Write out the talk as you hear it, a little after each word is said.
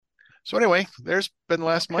So anyway, there's been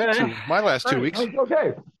Okay. my last two Hey, weeks.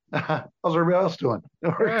 okay. How's everybody else doing?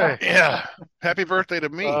 All right. Yeah. Happy birthday to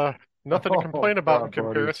me. Uh, Nothing to Oh, complain about in God, buddy.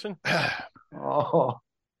 comparison. Oh,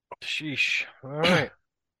 Sheesh. All right.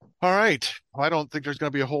 All right. Well, I don't think there's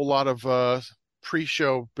going to be a whole lot of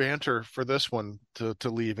pre-show banter for this one to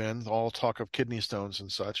leave in. All talk of kidney stones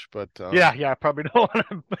and such, but Yeah. I probably don't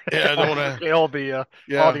want yeah, I don't to want to. regale the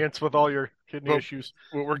Yeah, audience with all your kidney but issues.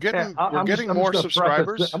 we're yeah. getting I, we're I'm just, getting I'm just more gonna preface.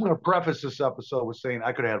 subscribers. I'm gonna preface this episode with saying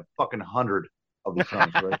I could have had fucking 100 of the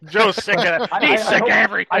songs, right? Joe's sick of it. He's I sick of hope.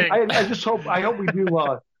 everything. I just hope. I hope we do.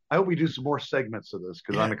 I hope we do some more segments of this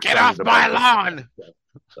because I'm Yeah, get excited off about my this. lawn.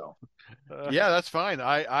 So, Yeah, that's fine.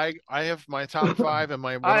 I have my top five and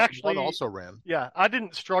my I one actually, also ran. yeah, I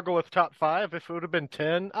didn't struggle with top five. If it would have been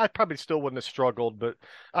 10, I probably still wouldn't have struggled, but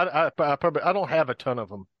I don't have a ton of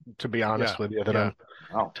them, to be Yeah, honest with you, that yeah.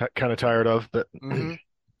 I'm wow. kind of tired of, but hmm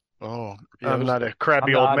Oh, yeah. I'm not a I'm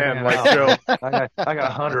crabby the old odd man man like out, Joe. man. I got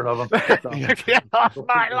 100 of them. So, Yeah. Get off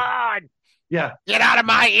my lawn. yeah, Get out of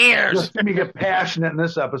my you'll ears. see me get passionate in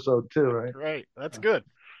this episode too, right? Right. That's good.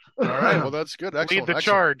 All right. Well, that's good. Lead Excellent. the Excellent.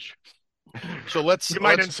 charge. So let's You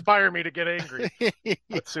might let's. inspire me to get angry.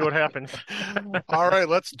 Let's see what happens. All right.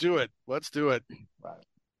 Let's do it. Let's do it.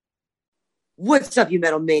 What's up, you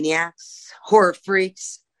metal maniacs, horror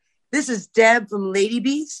freaks? This is Deb from Lady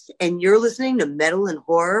Beast, and you're listening to Metal and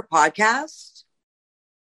Horror Podcast.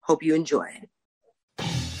 Hope you enjoy it.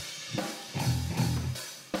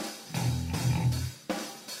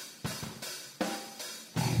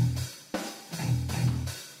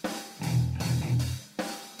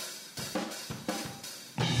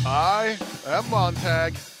 I am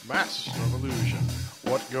Montag, master of illusion.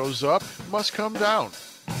 What goes up must come down,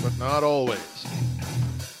 but not always.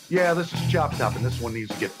 Yeah, this is Chop Top, and this one needs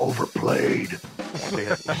to get overplayed.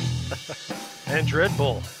 And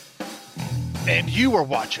Dreadbull. And you are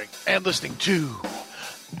watching and listening to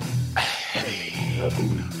Hey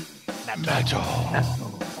Metal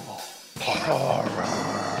Horror.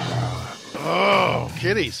 Oh,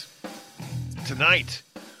 kitties. Tonight,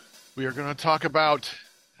 we are going to talk about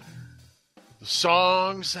the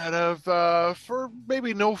songs that have, for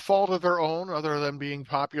maybe no fault of their own, other than being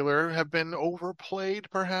popular, have been overplayed,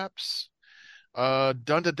 perhaps,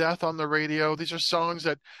 done to death on the radio. These are songs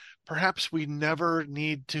that perhaps we never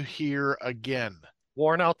need to hear again.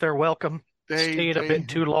 Worn out their welcome. Stayed a bit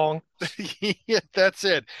too long. Yeah, that's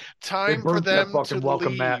it. Time for them to welcome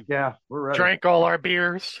leave. mat. Yeah, we're ready. Drank all our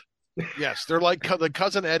beers. Yes, they're like the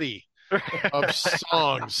cousin Eddie of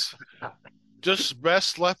songs. Just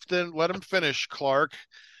best left in. Let him finish, Clark.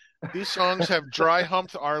 These songs have dry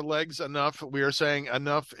humped our legs enough. We are saying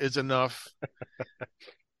enough is enough.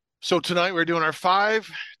 So tonight we're doing our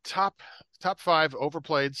top five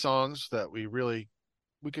overplayed songs that we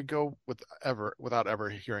could go without ever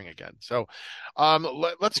hearing again. So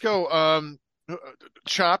let's go.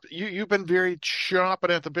 Chop, you've been very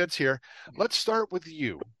chopping at the bits here. Let's start with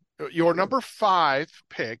you. Your number five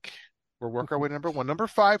pick. We'll work our way to number one. Number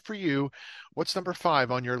five for you. What's number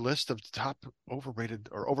five on your list of top overrated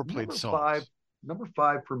or overplayed number songs? five. Number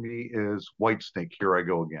five for me is Whitesnake. Here I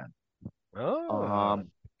go again. Oh.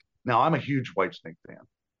 Now I'm a huge Whitesnake fan.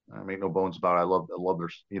 I make no bones about it. I love their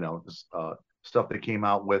this, stuff they came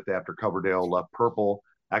out with after Coverdale left Purple.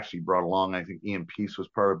 Actually brought along, I think Ian Peace was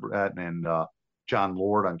part of that, and John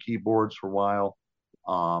Lord on keyboards for a while.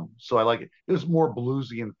 So I like it. It was more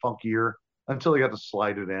bluesy and funkier until they got to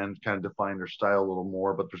slide it in, kind of define their style a little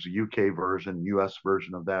more. But there's a UK version, US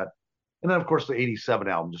version of that. And then, of course, the 87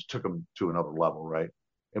 album just took them to another level, right?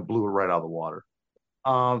 It blew it right out of the water.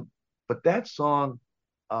 But that song,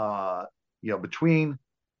 between,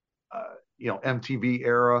 MTV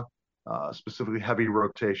era, specifically heavy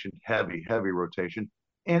rotation,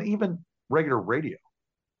 and even regular radio,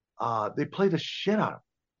 they play the shit out of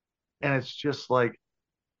it. And it's just like,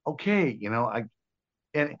 okay,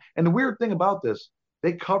 and the weird thing about this,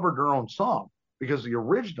 they covered their own song because the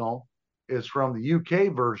original is from the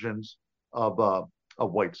UK versions of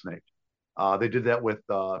Whitesnake. They did that with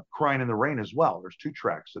 "Crying in the Rain" as well. There's two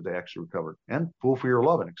tracks that they actually recovered, and "Fool for Your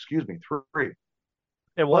Lovin'." Excuse me, three.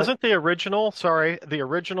 It But wasn't the original, sorry, the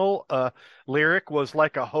original lyric was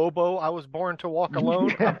like a hobo. I was born to walk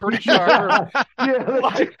alone. yeah, I'm pretty sure I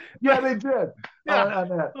heard. yeah, they did Yeah. on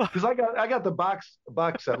that because I got the box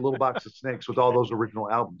set, little box of snakes with all those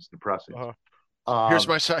original albums, the pressings. Uh-huh.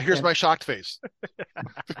 Here's my shocked face.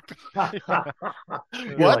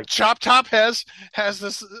 You're What? like, Chop Top has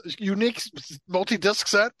this unique multi-disc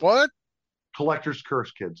set? What? collector's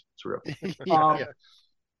curse, kids. It's real. Yeah, Um,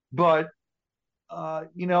 but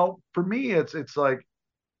for me, it's like,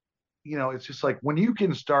 it's just like when you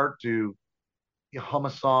can start to you hum a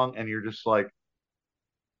song and you're just like,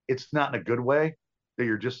 it's not in a good way, that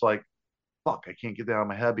you're just like, fuck, I can't get that out of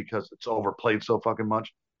my head because it's overplayed so fucking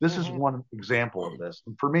much. This is one example of this.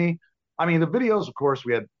 And for me, I mean, the videos, of course,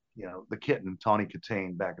 we had, the kitten, Tawny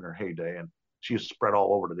Katane, back in her heyday, and she was spread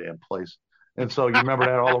all over the damn place. And so you remember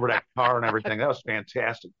that all over that car and everything. That was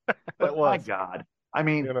fantastic. But my God, I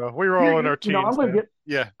mean, we were all in our teens.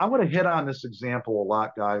 I'm going to hit on this example a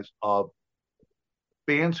lot, guys, of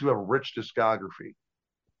bands who have a rich discography,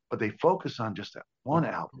 but they focus on just that one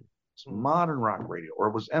album. It's modern rock radio, or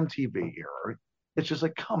it was MTV era. It's just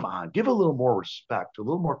like, come on, give a little more respect, a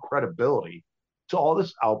little more credibility to all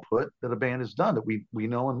this output that a band has done that we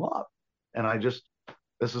know and love. And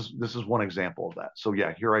this is one example of that. So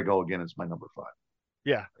yeah, Here I Go Again is my number 5.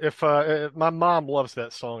 Yeah, if my mom loves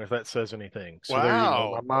that song, if that says anything. So wow. There you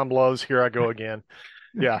go. My mom loves Here I Go Again.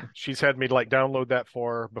 Yeah, she's had me download that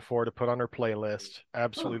for her before to put on her playlist.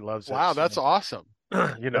 Absolutely loves it. Wow, that's awesome.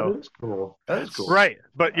 That's cool. That's cool. Right,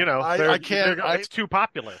 but I can't. It's too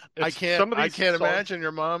popular. I can't imagine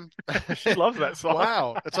your mom. She loves that song.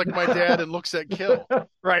 Wow, it's like my dad in Looks at Kill.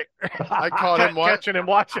 Right. I caught him catching him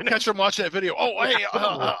watching that video. Oh, hey,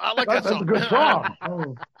 I like that song. That's a good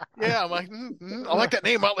song. Yeah, I'm like, I like that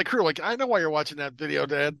name, Motley Crue. Like, I know why you're watching that video,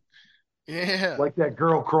 Dad. Yeah, like that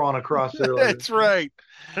girl crawling across there. That's right.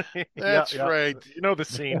 That's right. You know the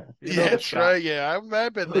scene. That's right. Yeah,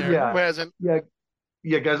 I've been there. Yeah. Who hasn't?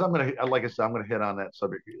 Yeah, guys, like I said, I'm gonna hit on that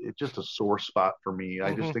subject. It's just a sore spot for me.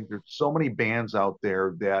 I just think there's so many bands out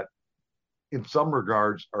there that, in some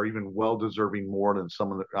regards, are even well deserving more than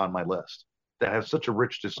some of the, on my list, that have such a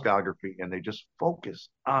rich discography, and they just focus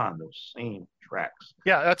on those same tracks.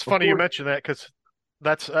 Yeah, that's funny you mention that, because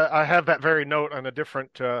that's I have that very note on a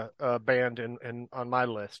different band in on my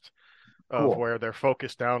list of where they're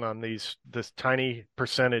focused down on this tiny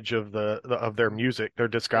percentage of their music, their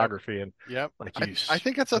discography, and I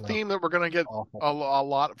think it's a theme that we're going to get a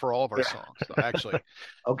lot for all of our songs, actually.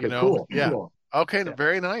 Okay, cool. Yeah. Cool. Okay,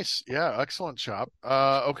 very nice. Yeah, excellent, Chop.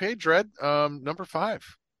 Okay, Dread, number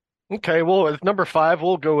 5. Okay, well, with number 5,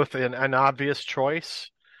 we'll go with an obvious choice.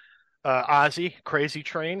 Ozzy, Crazy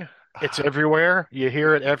Train. It's everywhere. You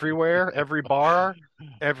hear it everywhere. Every bar,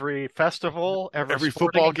 every festival, every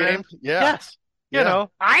football game. Yeah. Yes. You know,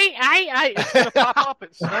 it's gonna pop up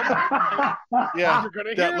at some yeah. You're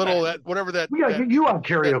gonna that hear little that. Whatever that. We gotta get you on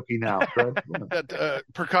karaoke now, Fred. That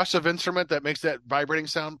percussive instrument that makes that vibrating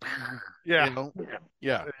sound. Yeah.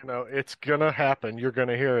 Yeah. It's gonna happen. You're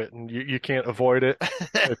gonna hear it, and you can't avoid it.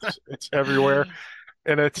 It's everywhere.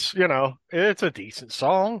 And it's a decent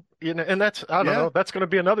song, and that's, I don't know, that's going to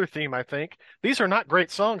be another theme, I think. These are not great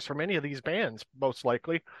songs from any of these bands, most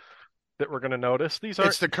likely, that we're going to notice.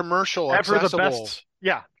 It's the commercial, ever accessible. the best.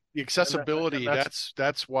 Yeah. The accessibility,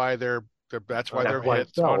 that's why they're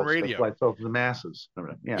hits sells. on radio. That's why it sells to the masses.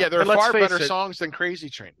 Yeah, there are far better songs than Crazy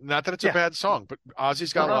Train. Not that it's a bad song, but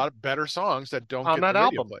Ozzy's got a lot of better songs that don't on get that the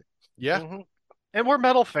radio album. play. Yeah. Mm-hmm. And we're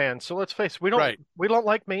metal fans, so let's face it, we don't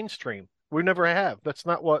like mainstream. We never have. That's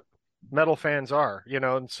not what metal fans are,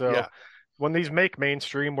 and so when these make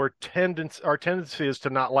mainstream, our tendency is to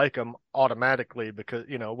not like them automatically, because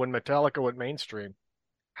when Metallica went mainstream,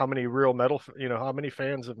 how many real metal, how many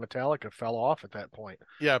fans of Metallica fell off at that point?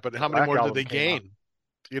 Yeah, but how many more did they gain?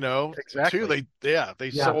 Exactly.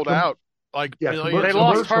 They sold out like millions. They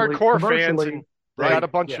lost hardcore fans. And they got a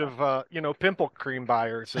bunch of pimple cream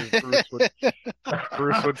buyers, as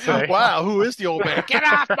Bruce would say. Wow, who is the old man? Get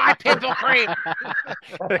off my pimple cream!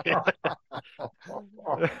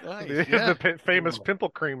 Nice, the famous pimple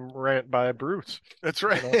cream rant by Bruce. That's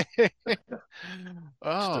right.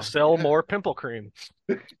 To sell more pimple cream.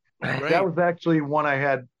 Right. That was actually one I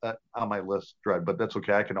had on my list, Dread, but that's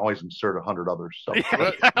okay. I can always insert 100 others. So.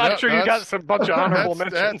 I'm sure you got some bunch of honorable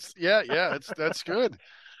mentions. That's good.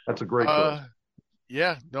 That's a great choice.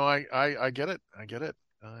 Yeah, no, I get it.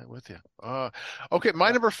 I'm with you. Okay,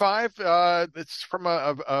 my number 5. It's from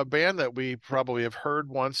a band that we probably have heard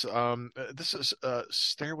once. This is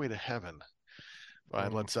 "Stairway to Heaven" by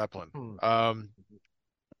Led Zeppelin.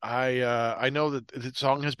 I know that the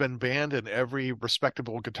song has been banned in every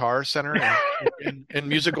respectable guitar center and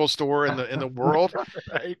musical store in the world.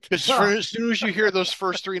 Right. As soon as you hear those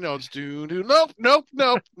first 3 notes,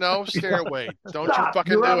 no, Stairway. Don't you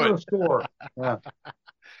fucking do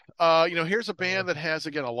it. Here's a band that has,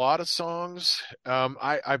 again, a lot of songs.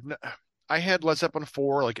 I had Led Zeppelin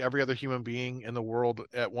 4 like every other human being in the world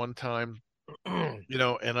at one time.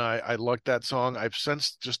 And I liked that song. I've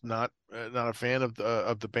since just not a fan of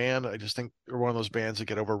the band. I just think they're one of those bands that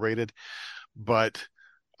get overrated. But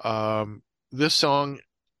this song,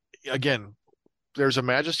 again, there's a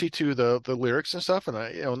majesty to the lyrics and stuff, and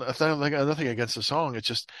it's not like nothing against the song. It's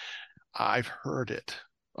just I've heard it.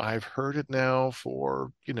 I've heard it now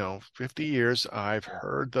for 50 years. I've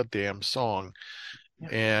heard the damn song,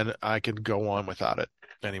 and I can go on without it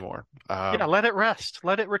anymore. Let it rest.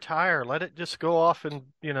 Let it retire. Let it just go off and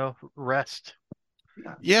rest.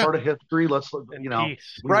 Yeah. Part of history. Let's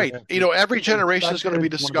peace. Right. Every generation is going to be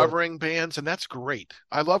discovering bands, and that's great.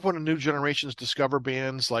 I love when new generations discover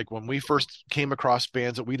bands. Like when we first came across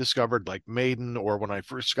bands that we discovered, like Maiden, or when I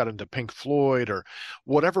first got into Pink Floyd, or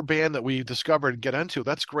whatever band that we discovered and get into.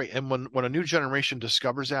 That's great. And when a new generation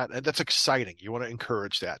discovers that, that's exciting. You want to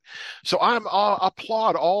encourage that. So I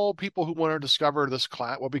applaud all people who want to discover this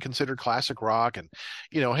what we consider classic rock. And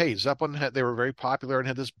hey, Zeppelin they were very popular and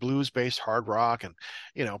had this blues-based hard rock, and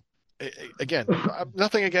again,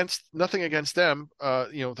 nothing against them,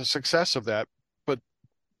 the success of that. But,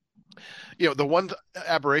 the one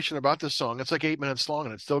aberration about this song, it's like 8 minutes long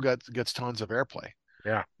and it still gets tons of airplay.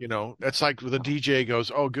 Yeah. It's like the DJ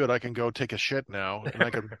goes, oh, good, I can go take a shit now. And I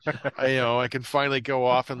can, I can finally go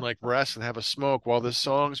off and like rest and have a smoke while this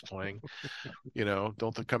song's playing.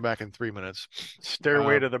 Don't come back in 3 minutes.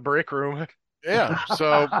 Stairway to the break room. Yeah.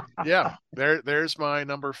 So there's my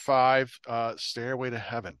number 5, Stairway to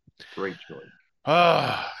Heaven. Great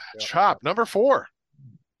choice. Chop, number 4.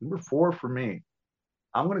 Number 4 for me.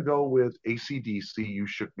 I'm going to go with AC/DC. You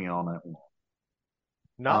Shook Me All Night Long.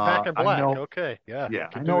 Not Back in Black. Okay. Yeah. Yeah.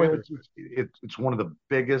 I know it's one of the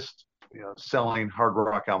biggest selling hard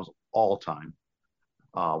rock albums of all time,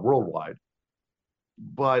 worldwide.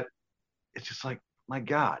 But it's just like, my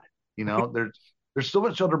God, there's so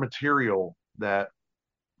much other material that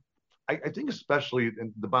I think, especially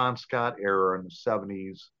in the Bon Scott era in the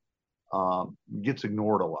 70s, gets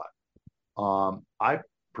ignored a lot. I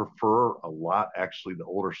prefer a lot, actually, the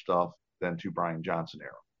older stuff than to Brian Johnson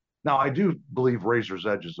era. Now, I do believe Razor's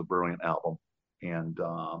Edge is a brilliant album, and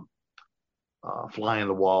Fly on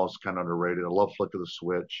the Wall is kind of underrated. I love Flick of the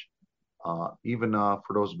Switch, even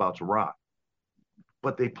For Those About to Rock.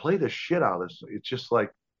 But they play the shit out of this. It's just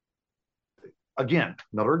like, again,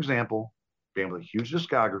 another example, band with a huge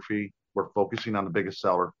discography. We're focusing on the biggest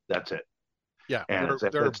seller. That's it. Yeah. And it's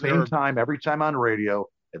at the same time, every time on radio,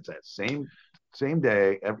 it's that same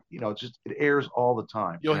day. It airs all the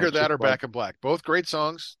time. You'll hear that or Back in Black. Both great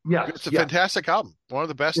songs. Yeah. It's a fantastic album. One of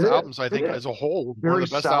the best albums, I think, as a whole. One of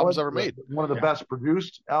the best albums ever made. One of the best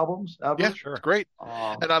produced albums ever. Yeah, sure. It's great.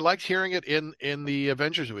 And I liked hearing it in the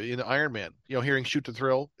Avengers movie, in the Iron Man. Hearing Shoot to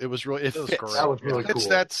Thrill. It was really, it fits. That was really cool. It's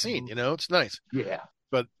that scene, it's nice. Yeah.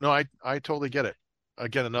 But no, I totally get it.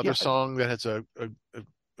 Again, another song that has a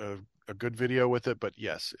good video with it. But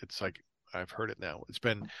yes, it's like, I've heard it now. It's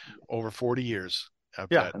been over 40 years.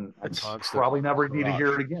 And it's probably never need to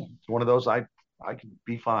hear it again. It's one of those I can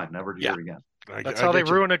be fine, never hear it again. That's how they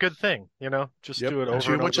ruin a good thing, Just do it over.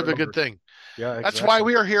 Too much of a good thing. Yeah, exactly. That's why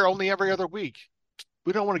we are here only every other week.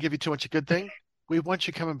 We don't want to give you too much a good thing. We want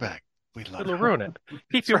you coming back. We love It'll ruin it.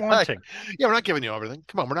 Keep you wanting. Yeah, we're not giving you everything.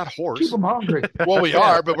 Come on, we're not whores. Keep them hungry. Well, we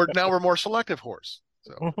are, but we're more selective whores.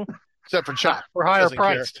 So, except for Chop, we're higher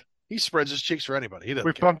priced. Care. He spreads his cheeks for anybody. He doesn't.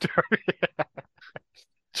 We pumped her.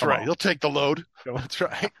 That's right. He'll take the load. That's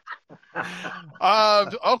right.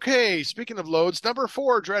 Okay. Speaking of loads, number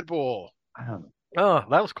 4, Dreadbull. Oh,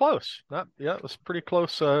 that was close. It was pretty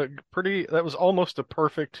close. That was almost a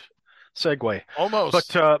perfect segue.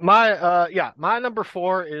 Almost. But my number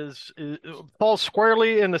 4 is falls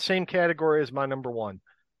squarely in the same category as my number 1.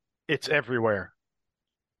 It's everywhere.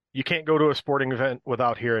 You can't go to a sporting event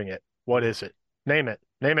without hearing it. What is it? Name it.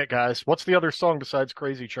 Name it, guys. What's the other song besides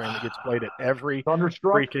Crazy Train that gets played at every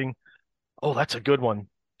freaking... Oh, that's a good one.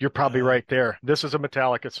 You're probably right there. This is a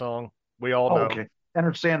Metallica song. We all know. Okay.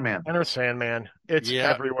 Enter Sandman. Enter Sandman. It's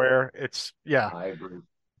everywhere. It's, I agree.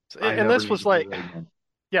 And this was like...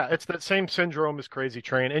 Yeah, it's that same syndrome as Crazy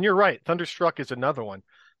Train. And you're right. Thunderstruck is another one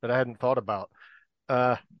that I hadn't thought about.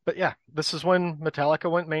 But yeah, this is when Metallica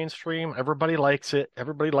went mainstream. Everybody likes it.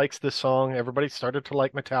 Everybody likes this song. Everybody started to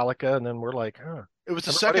like Metallica, and then we're like, it was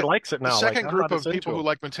everybody likes it now. The second group of people who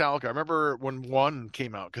like Metallica. I remember when One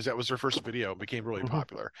came out, because that was their first video, and became really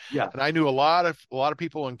popular. Yeah, and I knew a lot of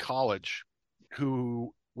people in college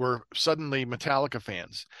who were suddenly Metallica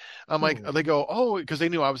fans. I'm like, they go, oh, because they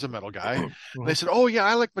knew I was a metal guy. And they said, oh yeah,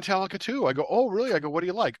 I like Metallica too. I go, oh really? I go, what do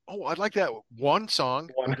you like? Oh, I like that one song.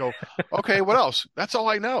 I go, okay, what else? That's all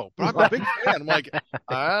I know. But I'm a big fan. I'm like,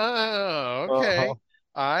 okay.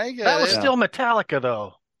 I get that was still Metallica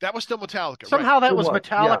though. That was still Metallica. Somehow that was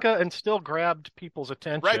Metallica and still grabbed people's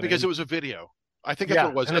attention. Right, because it was a video. I think that's what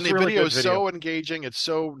it was. And the really video is so engaging. It's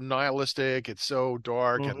so nihilistic. It's so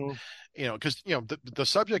dark. Mm-hmm. And, because, the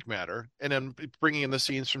subject matter, and then bringing in the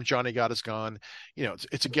scenes from Johnny Got Us Gone,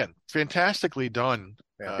 it's again, fantastically done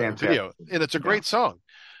video. And it's a great song.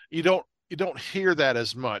 You don't hear that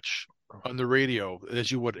as much on the radio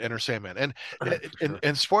as you would Enter Sandman.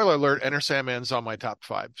 And spoiler alert, Enter Sandman's on my top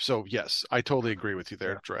 5. So yes, I totally agree with you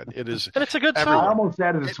there, Dread. It is, and it's a good song. I almost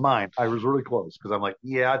added it's mine. I was really close because I'm like,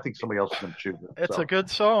 I think somebody else is going to choose it. It's a good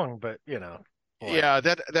song, but yeah,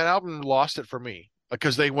 that album lost it for me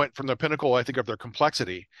because they went from the pinnacle, I think, of their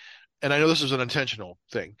complexity. And I know this is an intentional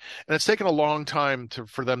thing, and it's taken a long time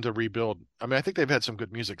for them to rebuild. I mean, I think they've had some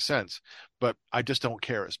good music since, but I just don't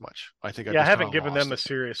care as much. I think I haven't given them a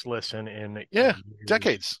serious listen in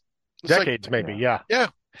decades. Decades, maybe. Yeah.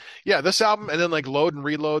 This album, and then like Load and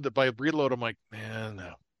Reload. That by Reload, I'm like, man,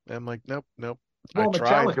 no. I'm like, nope. Well,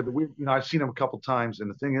 Metallica, I've seen them a couple times, and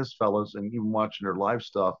the thing is, fellas, and even watching their live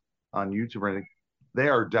stuff on YouTube or anything, they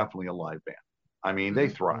are definitely a live band. I mean, they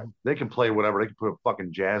thrive. They can play whatever. They can put a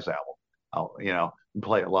fucking jazz album out, and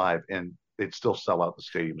play it live, and they'd still sell out the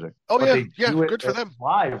stadiums. Oh, but good for them.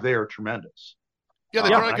 Live, they are tremendous. Yeah, they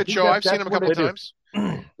put on a good show. I've seen them a couple of times.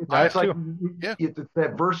 It's like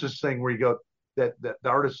that Versus thing where you go that the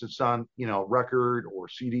artist that's on record or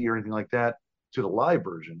CD or anything like that to the live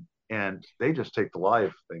version, and they just take the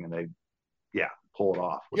live thing and they pull it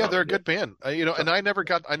off. Yeah, they're a good band. And I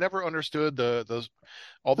never understood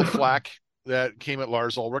all the flack that came at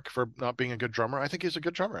Lars Ulrich for not being a good drummer. I think he's a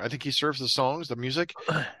good drummer. I think he serves the songs, the music.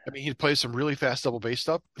 I mean, he plays some really fast double bass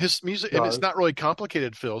stuff. His music, and it's not really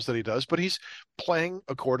complicated fills that he does, but he's playing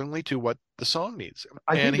accordingly to what the song needs.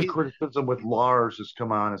 I think the criticism with Lars has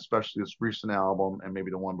come on, especially this recent album and maybe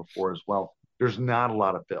the one before as well. There's not a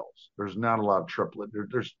lot of fills. There's not a lot of triplet.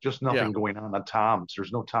 There's just nothing going on toms.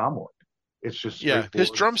 There's no tom work. It's just his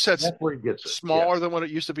drum set's smaller than what it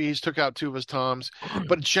used to be. He's took out 2 of his toms,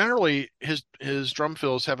 but generally his drum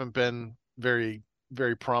fills haven't been very,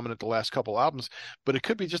 very prominent the last couple albums. But it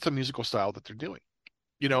could be just a musical style that they're doing.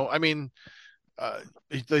 I mean,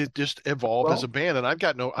 they just evolved as a band, and I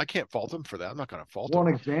can't fault them for that. I'm not going to fault them.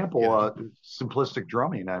 One example, simplistic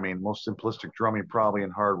drumming. I mean, most simplistic drumming probably in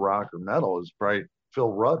hard rock or metal is probably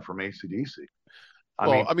Phil Rudd from AC/DC.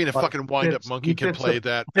 I mean, a fucking wind-up monkey can play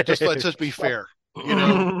that. Let's just be fair.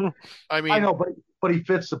 I know, but he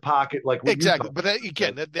fits the pocket like exactly. But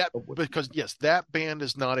because that band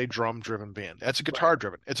is not a drum-driven band. That's a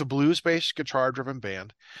guitar-driven. It's a blues-based guitar-driven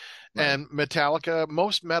band. Right. And Metallica,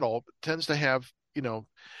 most metal tends to have,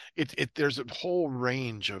 there's a whole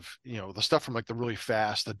range of, the stuff from like the really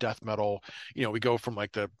fast, the death metal. We go from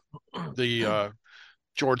like the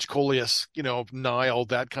George Colias, Nile,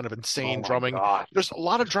 that kind of insane drumming. God. There's a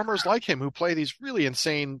lot of drummers like him who play these really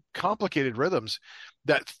insane, complicated rhythms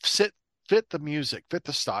that fit the music, fit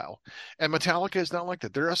the style. And Metallica is not like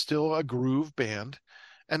that. They're still a groove band,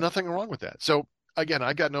 and nothing wrong with that. So again,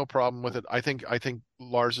 I got no problem with it. I think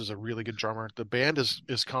Lars is a really good drummer. The band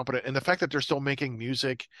is competent, and the fact that they're still making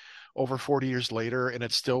music over 40 years later and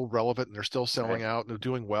it's still relevant and they're still selling out and they're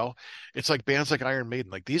doing well. It's like bands like Iron Maiden.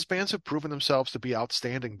 Like these bands have proven themselves to be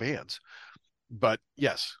outstanding bands. But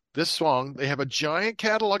yes, this song, they have a giant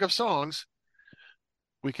catalog of songs.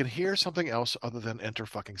 We can hear something else other than Enter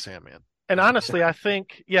fucking Sandman. And honestly, I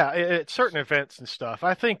think, at certain events and stuff,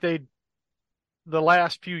 I think the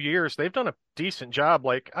last few years, they've done a decent job.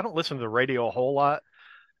 Like, I don't listen to the radio a whole lot.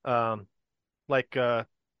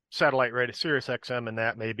 Satellite radio, Sirius XM and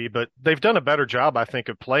that maybe, but they've done a better job, I think,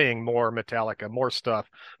 of playing more Metallica, more stuff,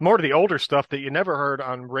 more of the older stuff that you never heard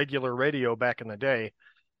on regular radio back in the day.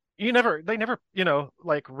 They never,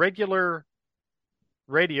 like regular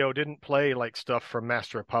radio didn't play like stuff from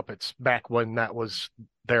Master of Puppets back when that was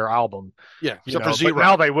their album. Yeah, except for Z-Rock. But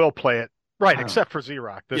now they will play it. Right, except for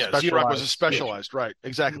Z-Rock. Z-Rock was a specialized, right,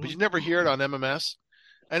 exactly. But you never hear it on MMS,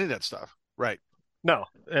 any of that stuff. Right. No,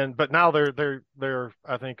 but now they're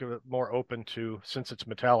I think more open to, since it's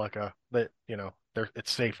Metallica, that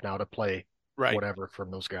it's safe now to play whatever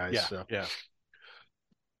from those guys. Yeah.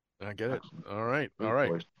 I get it. All right.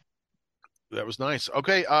 That was nice.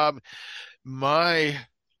 Okay, my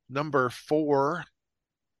number 4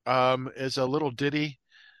 is a little ditty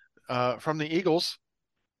from the Eagles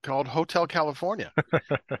called Hotel California.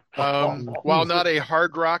 While not a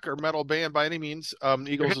hard rock or metal band by any means,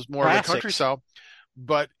 Eagles is more of a country style.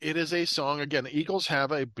 But it is a song. Again, the Eagles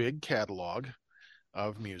have a big catalog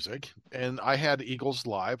of music, and I had Eagles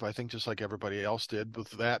live, I think, just like everybody else did, with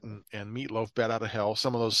that and Meatloaf, Bat Out of Hell,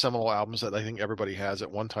 some of those seminal albums that I think everybody has at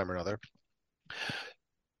one time or another.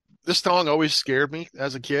 This song always scared me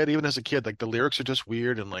as a kid. Even as a kid, like the lyrics are just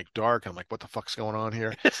weird and like dark. I'm like, what the fuck's going on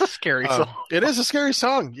here? It's a scary song. It is a scary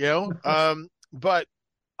song, you know. But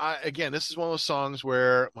again, this is one of those songs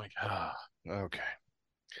where I'm like, okay,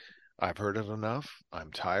 I've heard it enough.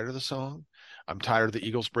 I'm tired of the song. I'm tired of the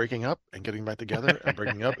Eagles breaking up and getting back together and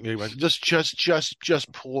breaking up and getting back.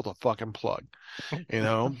 Just pull the fucking plug, you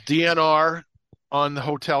know. DNR on the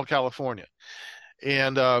Hotel California,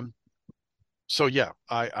 and so yeah,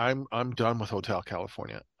 I'm done with Hotel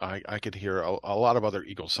California. I could hear a lot of other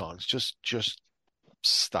Eagles songs. Just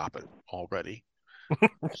stop it already.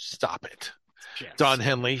 Stop it. Yes. Don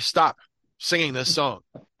Henley, stop singing this song.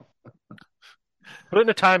 Put it in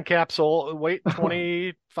a time capsule, wait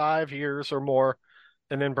 25 years or more,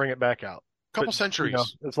 and then bring it back out. Couple centuries. You know,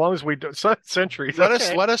 as long as we do centuries. Let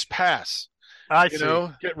us pass. I see.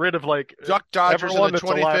 Know, get rid of like Duck Dodgers in the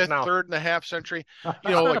 25th, third and a half century.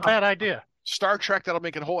 You know, not a bad idea. Star Trek, that'll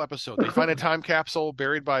make it a whole episode. They find a time capsule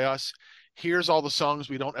buried by us. Here's all the songs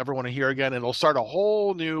we don't ever want to hear again, and it'll start a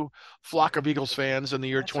whole new flock of Eagles fans in the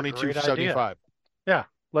year 2275. Yeah,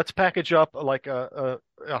 let's package up like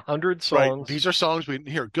 100 songs. Right. These are songs we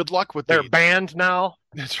hear. Good luck with they're banned now.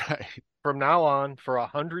 That's right. From now on for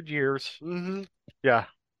 100 years. Mm-hmm. Yeah,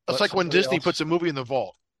 that's like when Disney puts a movie in the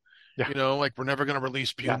vault. Yeah. You know, like we're never going to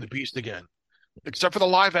release Beauty and the Beast again, except for the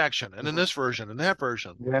live action and in this version and that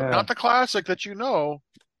version. Yeah. Not the classic that you know.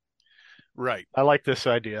 Right. I like this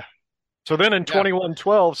idea. So then in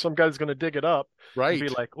 2112, some guy's going to dig it up. Right. And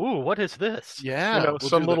be like, ooh, what is this? Yeah. You know,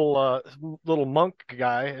 some little monk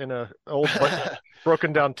guy in a old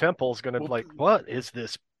broken down temple is going to be like, what is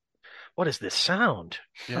this? What is this sound?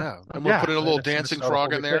 Yeah. And we'll put in a little dancing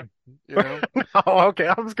frog in there. You know? Oh, okay.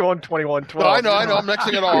 I was going 2112. No, I know. I'm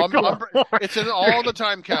mixing it all. It's in all the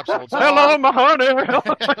time capsules. Hello, my honey.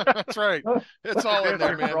 That's right. It's all in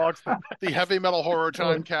there, man. The heavy metal horror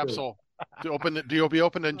time capsule. You'll be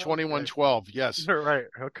opened in 2112. Yes. Right.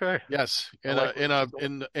 Okay. Yes.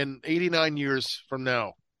 In 89 years from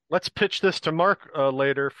now. Let's pitch this to Mark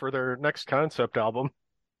later for their next concept album.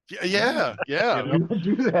 Yeah. You know?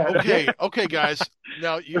 Do that. Okay, guys.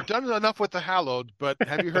 Now you've done enough with the Hallowed, but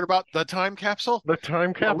have you heard about the time capsule? The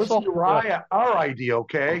time capsule. Listen to our idea,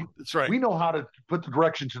 okay? That's right. We know how to put the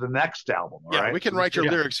direction to the next album. All right? We can write your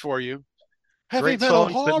lyrics for you. Heavy metal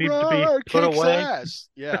horror that need to be put away. Ass.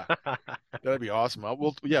 Yeah, that'd be awesome.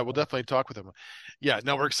 We'll definitely talk with him. Yeah,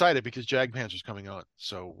 no, we're excited because Jag Panzer's coming on,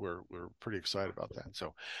 so we're pretty excited about that.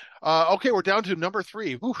 So, okay, we're down to number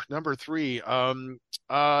 3. Number 3.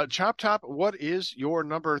 Chop Top, what is your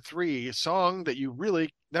number 3 song that you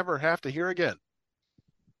really never have to hear again?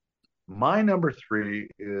 My number 3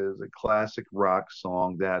 is a classic rock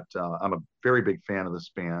song that I'm a very big fan of this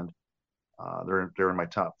band. They're in my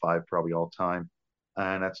top 5 probably all time,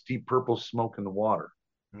 and that's Deep Purple's "Smoke in the Water."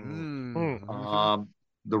 Mm-hmm.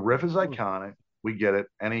 The riff is iconic. We get it.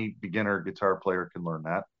 Any beginner guitar player can learn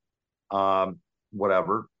that.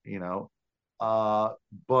 Whatever, you know.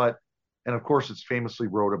 And of course, it's famously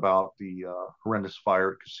wrote about the horrendous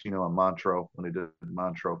fire at Casino in Montreux when they did the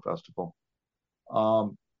Montreux Festival.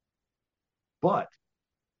 But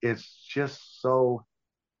it's just so,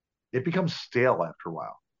 it becomes stale after a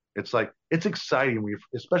while. It's like, it's exciting,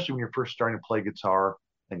 especially when you're first starting to play guitar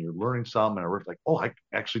and you're learning something and a riff, like, oh, I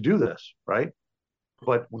actually do this, right?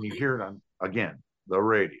 But when you hear it on, again, the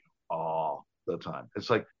radio all the time, it's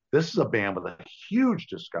like, this is a band with a huge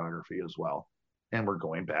discography as well. And we're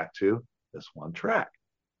going back to this one track.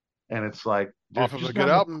 And it's like, off of a good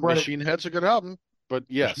album. Machine Head's a good album, but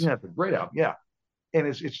yes. Yeah, it's a great album, yeah. And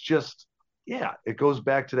it's just, yeah, it goes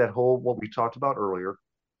back to that whole, what we talked about earlier,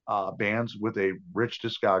 bands with a rich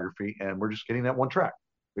discography, and we're just getting that one track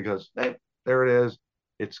because, hey, there it is.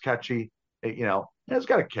 It's catchy, you know, and it's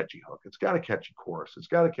got a catchy hook. It's got a catchy chorus. It's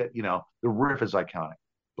got a, you know, the riff is iconic,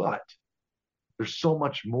 but there's so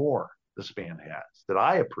much more this band has that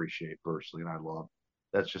I appreciate personally and I love.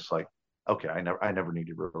 That's just like, okay, I never need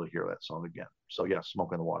to really hear that song again. So yeah,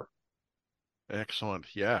 "Smoke in the Water." Excellent.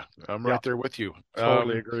 Yeah, I'm right there with you.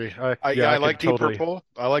 Totally agree. I like Deep Purple.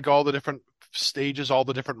 I like all the different stages, all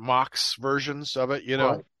the different Mox versions of it. You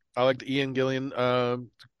know, right. I like the Ian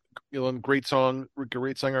Gillan, great song,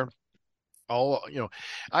 great singer. All, you know,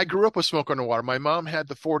 I grew up with "Smoke on the Water." My mom had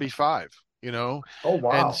the 45. You know, oh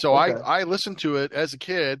wow! And so I listened to it as a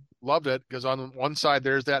kid, loved it because on one side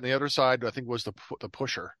there's that, and the other side I think was the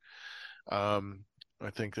Pusher. I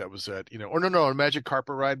think that was it. You know, or no, a Magic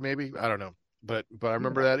Carpet Ride maybe. I don't know. But I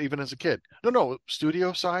remember that even as a kid. No,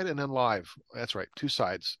 studio side and then live. That's right, 2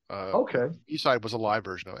 sides. Okay. East side was a live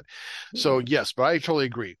version of it. So yes, but I totally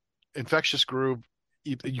agree. Infectious Groove,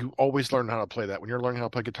 you always learn how to play that. When you're learning how to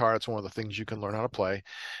play guitar, it's one of the things you can learn how to play.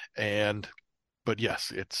 But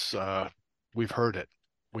yes, it's we've heard it.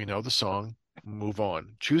 We know the song. Move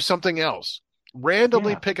on. Choose something else.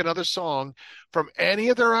 Randomly pick another song from any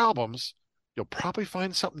of their albums. You'll probably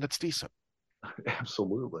find something that's decent.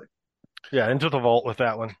 Absolutely. Yeah, into the vault with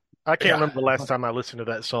that one. I can't remember the last time I listened to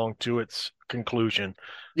that song to its conclusion.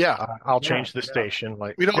 Yeah, I'll change the station.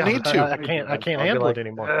 Like we don't need to. I can't handle it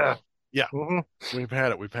anymore. Yeah, we've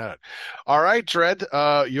had it. All right, Dread,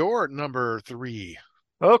 your number 3.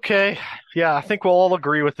 Okay, yeah, I think we'll all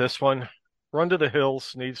agree with this one. Run to the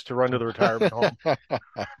Hills needs to run to the retirement home.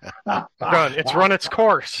 It's run its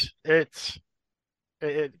course. We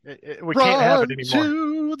can't have it anymore.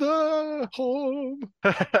 To the home.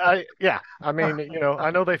 I mean,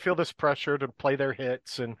 I know they feel this pressure to play their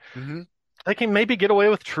hits, and they can maybe get away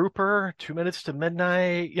with Trooper, 2 Minutes to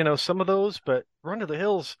Midnight, some of those, but Run to the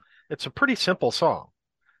Hills, it's a pretty simple song.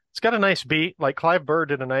 It's got a nice beat, like Clive Burr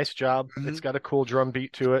did a nice job. It's got a cool drum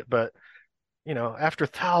beat to it, but after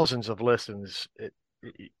thousands of listens,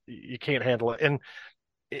 you can't handle it. And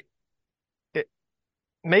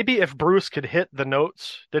maybe if Bruce could hit the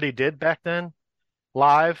notes that he did back then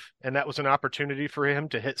live, and that was an opportunity for him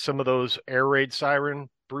to hit some of those air raid siren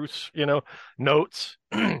Bruce, notes,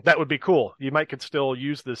 that would be cool. You could still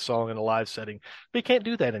use this song in a live setting, but you can't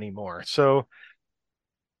do that anymore. So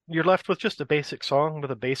you're left with just a basic song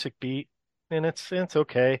with a basic beat, and it's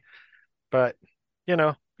okay. But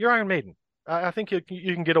you're Iron Maiden. I think you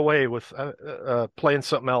can get away with playing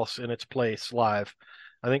something else in its place live.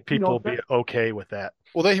 I think people will be okay with that.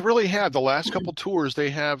 Well, they really have. The last couple tours, they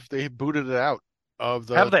booted it out of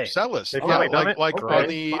the set list. They've done it?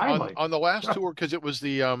 On the last tour, because it was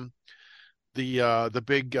the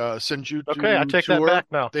big Senjutsu Okay, I take tour. That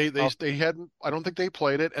back now. They hadn't. I don't think they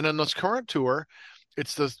played it. And on this current tour,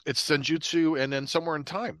 it's Senjutsu and then Somewhere in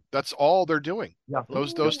Time. That's all they're doing. Yeah.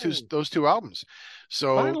 Those two albums.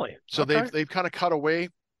 So finally, they've kind of cut away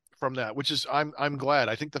from that, which is I'm glad.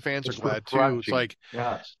 I think the fans are glad too. It's like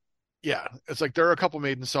it's like there are a couple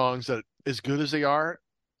Maiden songs that, as good as they are,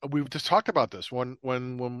 we've just talked about this when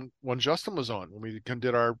Justin was on, when we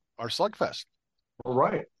did our Slugfest.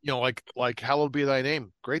 Right. Like Hallowed Be Thy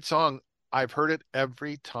Name, great song. I've heard it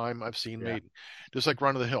every time I've seen Maiden. Just like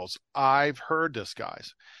Run to the Hills, I've heard this,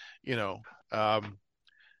 guys. It's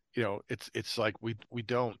like we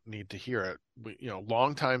don't need to hear it.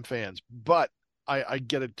 Longtime fans, but I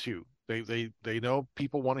get it too. They know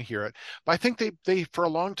people want to hear it, but I think they for a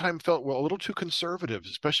long time felt a little too conservative,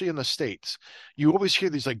 especially in the States. You always hear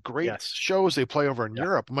these like great shows they play over in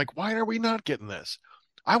Europe. I'm like, why are we not getting this?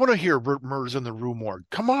 I want to hear Murders in the Rue Morgue.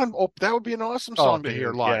 Come on, that would be an awesome song to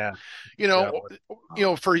hear live.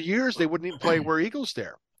 For years they wouldn't even play Where Eagles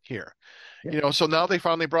Dare here. So now they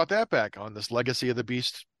finally brought that back on this Legacy of the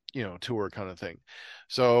Beast, tour kind of thing.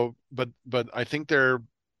 So, but I think they're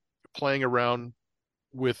playing around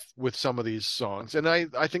with some of these songs, and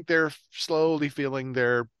I think they're slowly feeling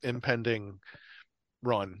their impending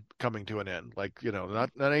run coming to an end. Like,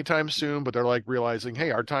 not anytime soon, but they're like realizing,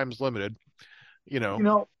 hey, our time's limited.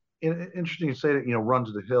 Interesting you say that, Run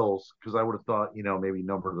to the Hills, because I would have thought, maybe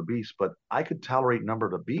Number of the Beast, but I could tolerate Number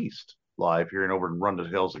of the Beast live hearing over and Run to the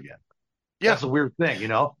Hills again. Yeah. That's a weird thing,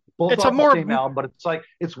 Both it's off a more the same album, but it's like,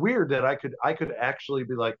 it's weird that I could actually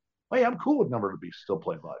be like, hey, I'm cool with Number of the Beast still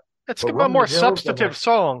playing live. It's a more substantive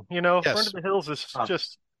song, Run to the Hills is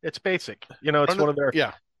just, it's basic. It's one of their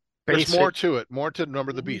There's more to it, more to Number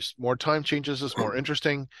of the Beast. More time changes, it's more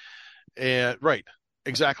interesting. And right.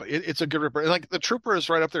 Exactly. It's a good ripper. Like the Trooper is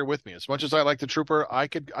right up there with me. As much as I like the Trooper, I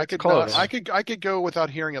could go without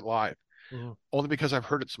hearing it live. Only because I've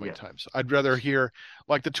heard it so many times. I'd rather hear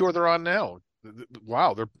like the tour they're on now.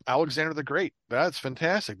 Wow, they're Alexander the Great. That's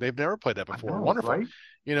fantastic. They've never played that before. Wonderful. Right?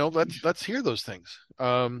 Let's hear those things.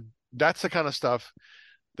 That's the kind of stuff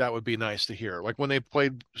that would be nice to hear. Like when they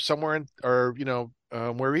played Somewhere in, or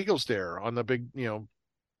Where Eagles Dare on the big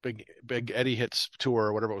big Eddie Hits tour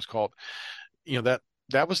or whatever it was called.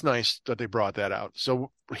 That was nice that they brought that out.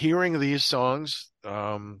 So hearing these songs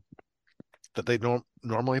that they don't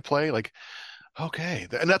normally play, like, okay,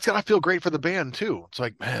 and that's gotta feel great for the band too. It's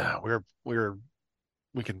like, man,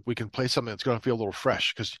 we can play something that's gonna feel a little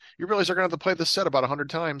fresh, because you realize they're gonna have to play this set about 100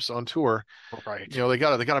 times on tour. Right. They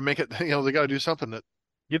gotta make it. They gotta do something that.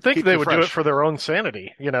 You'd think they would do it for their own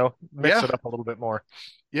sanity. Mix it up a little bit more.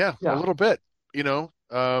 Yeah, a little bit. Or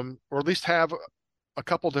at least have a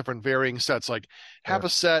couple different varying sets, like have a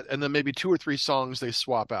set and then maybe 2 or 3 songs they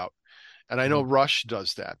swap out. And I know Rush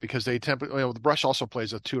does that because they Rush also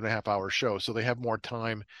plays a 2.5 hour show, so they have more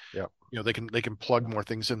time. They can plug more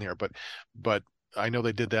things in there. But I know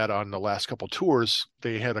they did that on the last couple tours.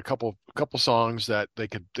 They had a couple songs that they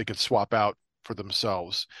could swap out for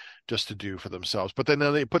themselves, just to do for themselves. But then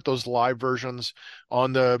they put those live versions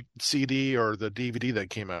on the CD or the DVD that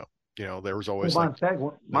came out. There was always Montag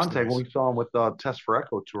when we saw him with Test for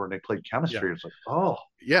Echo tour and they played Chemistry, it's like, oh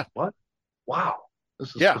yeah, what? Wow.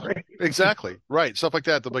 This is great. Exactly. Right. Stuff like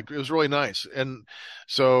that. Like, it was really nice. And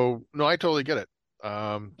so, no, I totally get it.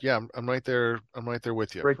 Yeah, I'm right there. I'm right there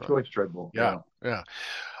with you. Great choice, Dreadbull. Yeah.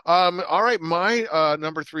 All right. My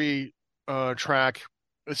number 3 track.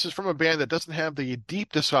 This is from a band that doesn't have the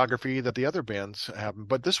deep discography that the other bands have,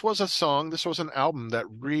 but this was a song. This was an album that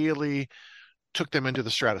really took them into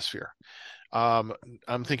the stratosphere. I'm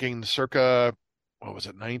thinking circa, what was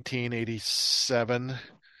it, 1987,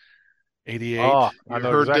 88. Oh, I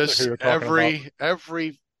heard this every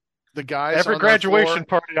the guys every on graduation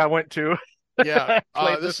party I went to. Yeah,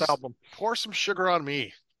 played this album. Pour Some Sugar on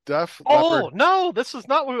Me. Def Leppard. Leppard. No, this is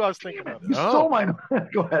not what I was thinking of. You stole mine.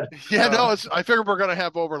 Go ahead. Yeah, no, I figured we're gonna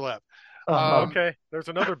have overlap. Okay, there's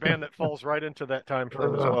another band that falls right into that time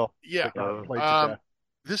frame as well. Yeah.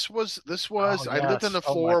 This was. I lived on the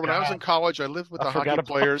floor when I was in college. I lived with the hockey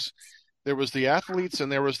players. There was the athletes,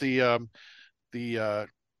 and there was the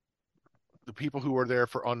people who were there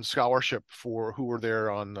on scholarship who were there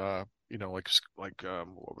on what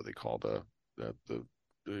were they called,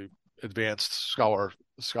 the advanced scholar,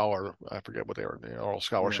 I forget what they were, the oral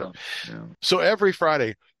scholarship. Yeah. So every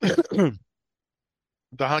Friday the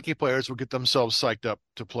hockey players would get themselves psyched up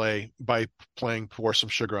to play by playing Pour Some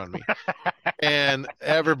Sugar on Me. And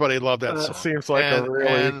everybody loved that song. Seems like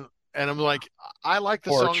and I'm like, I like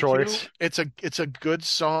the song choice. Too. It's a good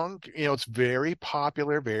song. It's very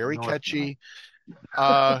popular, very catchy.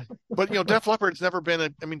 But Def Leppard's never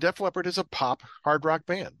been Def Leppard is a pop hard rock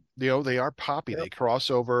band. They are poppy. Yep. They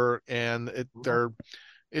cross over, and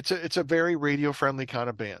it's a very radio friendly kind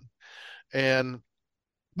of band. And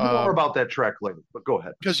more about that track later, but go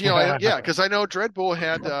ahead. Because because I know Dreadbull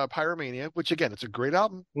had Pyromania, which again, it's a great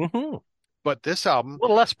album. Mm-hmm. But this album, a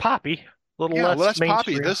little less poppy, less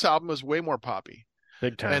poppy. This album is way more poppy.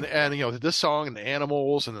 Big time. And this song and the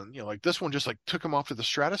Animals, and then like this one just like took them off to the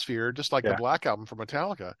stratosphere, just like the Black Album from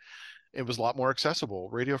Metallica. It was a lot more accessible,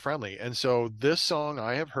 radio friendly. And so this song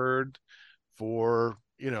I have heard for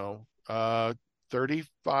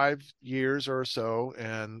 35 years or so,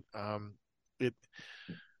 and it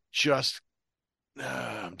just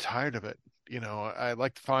I'm tired of it. I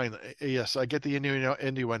like to find, yes, I get the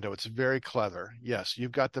innuendo. It's very clever. Yes,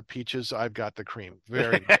 you've got the peaches, I've got the cream.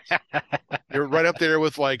 Very nice. You're right up there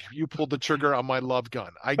with like, you pulled the trigger on my love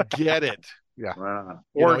gun. I get it. Yeah.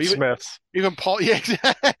 Wordsmiths. Even Paul, yeah,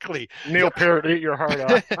 exactly. Neil Peart, eat your heart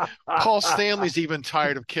out. Paul Stanley's even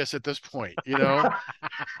tired of Kiss at this point,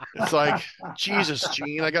 It's like, Jesus,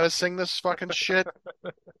 Gene, I got to sing this fucking shit.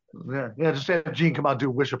 Yeah, just have Gene come out and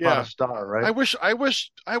do Wish Upon a Star, right? I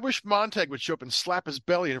wish Montag would show up and slap his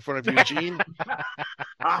belly in front of you, Gene.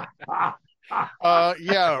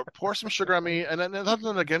 Pour Some Sugar on Me. And then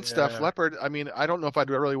nothing against Def Leppard. I don't know if I'd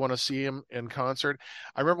really want to see him in concert.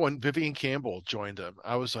 I remember when Vivian Campbell joined him,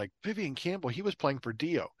 I was like, Vivian Campbell, he was playing for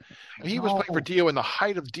Dio. He was playing for Dio in the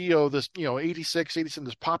height of Dio, this 86, 87,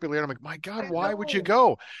 this popularity. I'm like, my God, why would you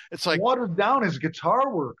go? It's like watered down his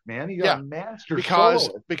guitar work, man. He got a master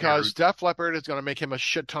because Def Leppard is going to make him a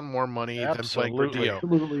shit ton more money than playing for Dio.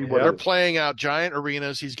 Absolutely. They're playing out giant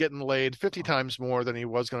arenas. He's getting laid 50 times more than he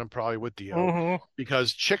was going to probably with Dio. Mm-hmm.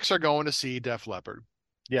 Because chicks are going to see Def Leppard.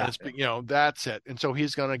 Yeah. That's it. And so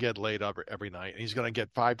he's going to get laid every night. And he's going to get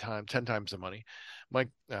 5 times, 10 tims the money. I'm like,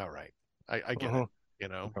 all right. I get it.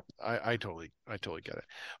 I totally get it.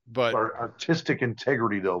 But artistic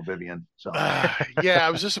integrity though, Vivian. So I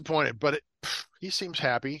was disappointed, but he seems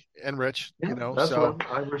happy and rich, That's what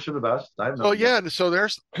I wish you the best. So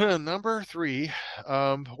there's number 3.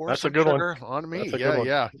 That's a good one on me.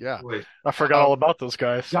 Yeah. Wait. I forgot all about those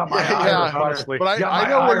guys. Honestly. But I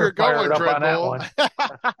know where you're going, Dreadbull.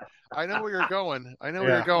 I know where you're going.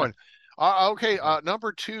 You're going. Okay,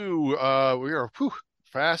 number 2. We are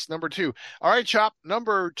fast. Number 2. All right, Chop.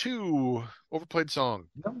 Number 2, Overplayed Song.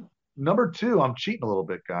 Number 2. I'm cheating a little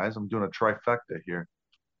bit, guys. I'm doing a trifecta here.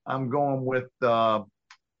 I'm going with a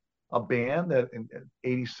band that in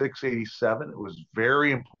 86, 87, it was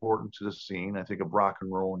very important to the scene, I think, of rock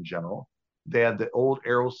and roll in general. They had the old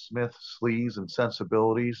Aerosmith sleaze and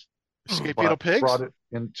sensibilities. Scapegoat Pigs? Brought it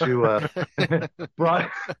into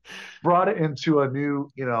brought it into a new,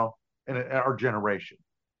 in our generation.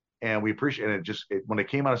 And we appreciate it. When it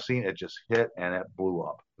came out of scene, it just hit and it blew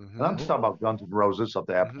up. Mm-hmm. And I'm just talking about Guns N' Roses of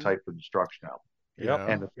the Appetite for Destruction album. Yep.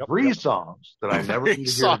 And the 3 songs that I never need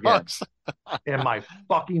to hear again in my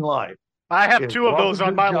fucking life I have two of those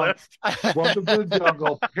on my list. Welcome to the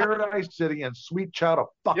Jungle, Paradise City, and Sweet Child of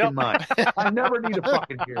Fucking Mine. I never need to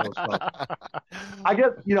fucking hear those stuff. I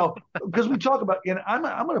guess, because we talk about, and I'm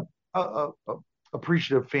a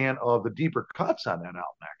appreciative fan of the deeper cuts on that album,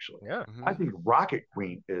 actually. Yeah. I think Rocket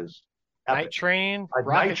Queen is epic. Night Train.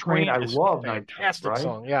 Night Train, I love Night Train. Fantastic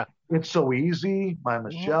song, yeah. It's So Easy, My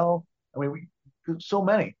Michelle. I mean, so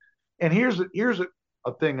many. And here's a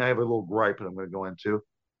thing I have a little gripe that I'm going to go into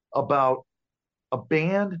about a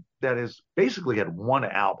band that has basically had one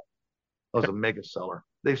album as a mega seller.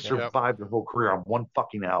 They've survived their whole career on one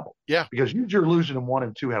fucking album. Yeah. Because Use Your Illusion in 1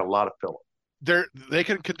 and 2 had a lot of filler. They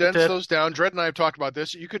can condense those down. Dread and I have talked about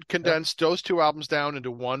this. You could condense those two albums down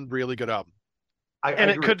into one really good album.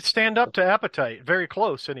 And it could stand up to Appetite. Very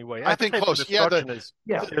close, anyway. I think close.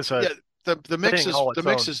 The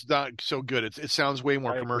mix is not so good. It sounds way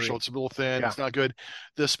more commercial. It's a little thin. Yeah. It's not good.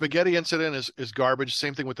 The Spaghetti Incident is garbage.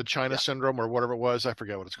 Same thing with the China Syndrome or whatever it was. I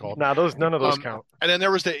forget what it's called. None of those count. And then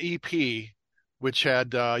there was the EP, which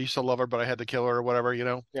had I used to love her, but I had to kill her or whatever.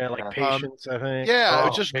 Yeah, like Patience. I think. Yeah, it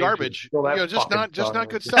was just garbage. Just not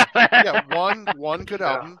good stuff. Yeah, one good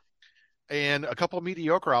album. And a couple of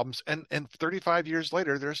mediocre albums, and 35 years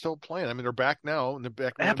later, they're still playing. I mean, they're back now, and they're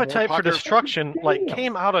back. Appetite for Destruction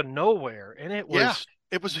came out of nowhere, and it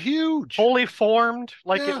was huge, fully formed,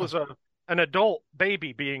 it was an adult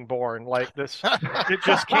baby being born. Like this, it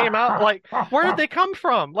just came out. Like, where did they come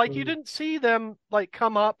from? Like, you didn't see them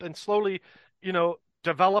come up and slowly,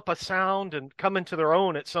 develop a sound and come into their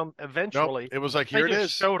own eventually. Nope. It was like, here it is.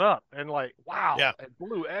 Showed up and wow, it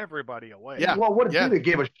blew everybody away. Yeah. Well, what it did, it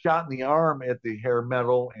gave a shot in the arm at the hair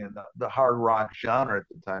metal and the hard rock genre at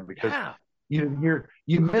the time, because you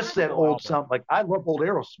miss that old sound. Like, I love old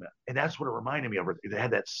Aerosmith, and that's what it reminded me of. They had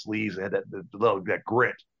that sleaze, they had that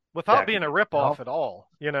grit. Without being a ripoff at all,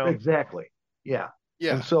 Exactly. Yeah.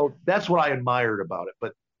 Yeah. And so that's what I admired about it.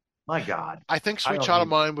 But my God, I think Sweet Child of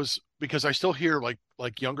Mine was, because I still hear like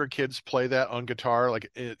younger kids play that on guitar,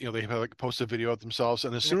 they have post a video of themselves,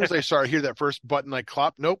 and as soon as they hear that first button, I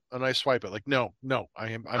clap, nope, and I swipe it. Like, no,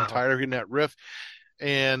 I'm tired of hearing that riff,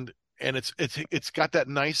 and it's got that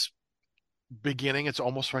nice beginning. It's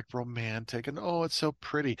almost like romantic, and it's so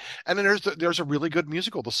pretty. And then there's a really good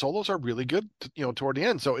musical. The solos are really good, toward the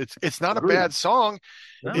end. So it's not a bad song.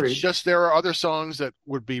 It's just there are other songs that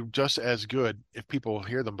would be just as good if people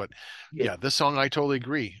hear them. But this song I totally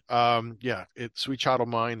agree. Sweet Child of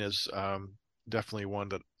Mine is definitely one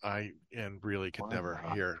that I really could never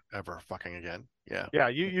hear ever fucking again. Yeah. Yeah,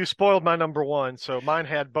 you spoiled my number one. So mine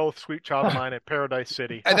had both Sweet Child of Mine and Paradise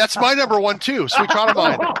City. And that's my number one too, Sweet Child of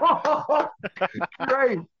Mine.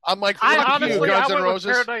 Great. I'm like, I Guns N' Roses.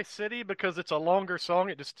 With Paradise City because it's a longer song.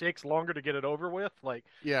 It just takes longer to get it over with.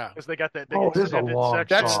 Because they got that big extended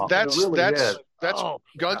section. That's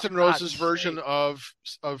Guns N' Roses version of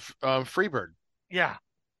Freebird. Yeah.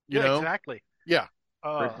 Exactly. Yeah.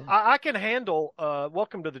 I can handle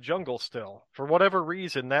Welcome to the Jungle still. For whatever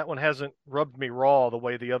reason, that one hasn't rubbed me raw the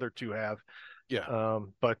way the other two have. Yeah.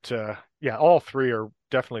 But all three are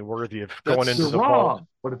definitely worthy of going into the vault.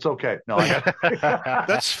 But it's okay. No,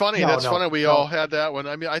 that's funny. That's funny. We all had that one.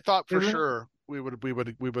 I mean, I thought for sure we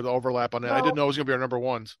would overlap on that. I didn't know it was going to be our number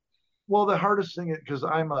ones. Well, the hardest thing is because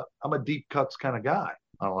I'm a deep cuts kind of guy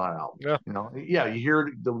on a lot of albums. Yeah. You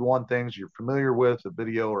hear the one things you're familiar with, the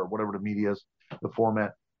video or whatever the media is, the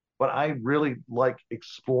format, but I really like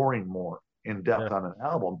exploring more in depth on an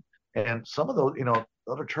album. And some of those,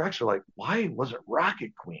 other tracks are like, why wasn't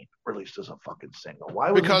Rocket Queen released as a fucking single?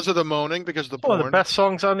 Why? Because of the moaning, because of the porn. One of the best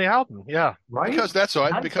songs on the album. Yeah, right. Because that's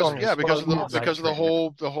right. Because of the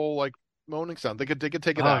whole like moaning sound. They could take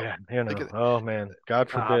it out. Yeah, oh man, God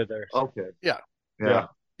forbid. Okay. Yeah.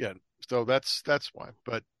 So that's why.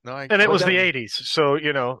 But no, it was the 80s, so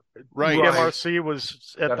right. MRC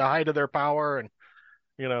was at the height of their power, and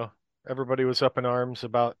everybody was up in arms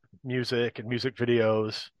about music and music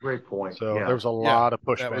videos. Great point. So there was a lot of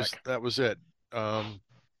pushback. That was it.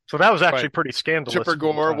 So that was actually pretty scandalous. Tipper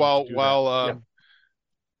Gore, while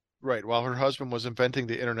her husband was inventing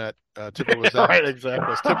the internet, Tipper was out. Right,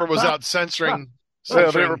 exactly. Tipper was out censoring.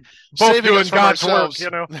 So they were both saving doing God's work,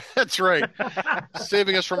 That's right.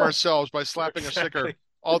 Saving us from ourselves by slapping a sticker.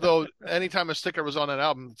 Although anytime a sticker was on an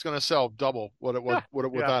album, it's going to sell double what it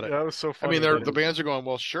without it. That was so funny. I mean, the bands are going,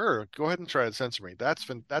 well, sure, go ahead and try to censor me. That's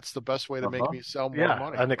the best way to make me sell more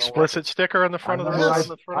money. An explicit sticker on the front of the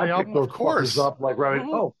album. Of course. Up like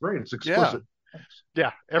oh, great, it's explicit.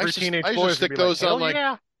 Yeah, every teenage boy I used to stick those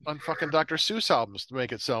on fucking Dr. Seuss albums to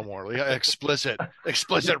make it sell more. Explicit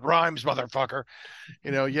rhymes, motherfucker.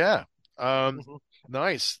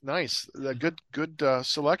 Nice. Good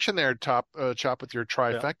selection there, Chop, with your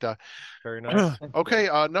trifecta. Yeah. Very nice. Okay,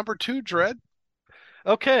 number 2, Dread.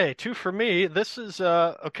 Okay, 2 for me. This is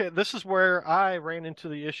This is where I ran into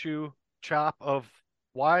the issue, Chop, of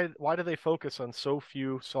why do they focus on so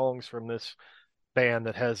few songs from this band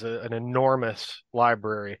that has an enormous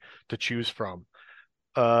library to choose from.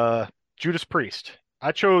 Judas Priest.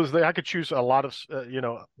 I could choose a lot of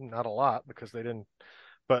not a lot because they didn't,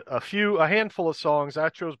 but a handful of songs. I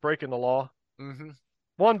chose Breaking the Law. Mm-hmm.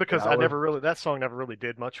 One, because that song never really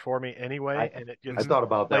did much for me anyway, and it I thought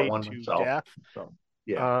about that one to myself. Death. So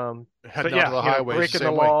yeah, Heading out to the highway, Breaking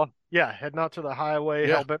the Law. Yeah, Heading Out to the Highway.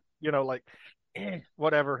 Yeah.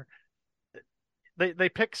 Whatever. They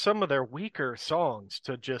pick some of their weaker songs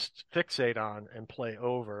to just fixate on and play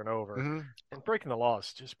over and over. Mm-hmm. And Breaking the Law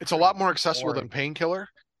is just it's a lot more accessible than Painkiller,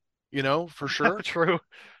 for sure. True.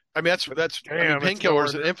 I mean, Painkiller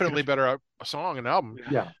is an infinitely better song and album.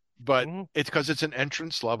 Yeah. But it's because it's an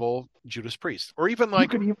entrance level Judas Priest, or even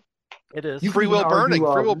like it is Free Will Burning.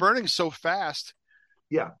 Free Will Burning so fast.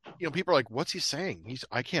 Yeah. People are like, "What's he saying?"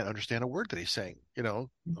 I can't understand a word that he's saying. You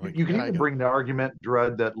can even bring the argument,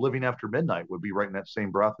 Dread, that Living After Midnight would be right in that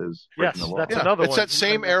same breath as Breaking the Law. That's another it's one. That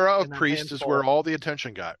same era of Priest is where all the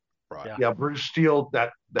attention got brought. Yeah, British Steel.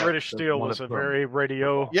 That British Steel was a very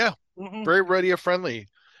radio. Yeah, very radio friendly.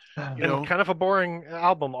 And kind of a boring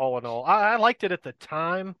album, all in all. I liked it at the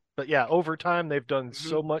time, but yeah, over time they've done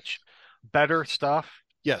so much better stuff.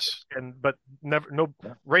 Yes, but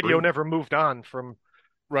radio never moved on from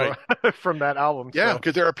from that album. Yeah,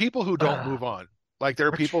 because there are people who don't move on. Like there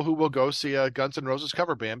are people who will go see a Guns N' Roses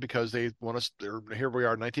cover band because they want to. Here we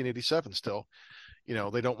are, 1987 still.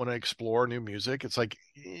 They don't want to explore new music. It's like,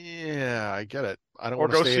 yeah, I get it. I don't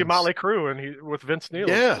want to see Motley Crue and with Vince Neil,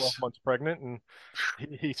 12 months pregnant, and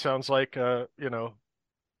he sounds like Bob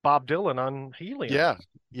Dylan on Helium. Yeah,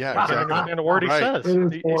 exactly. I don't understand a word he says.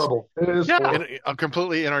 It is horrible. It is horrible. I'm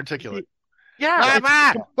completely inarticulate. I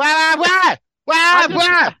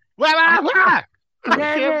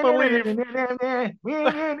can't believe.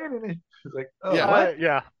 Like,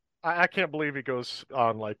 I can't believe he goes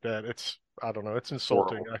on like that. I don't know. It's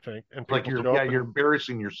insulting. Horrible. I think. And like you're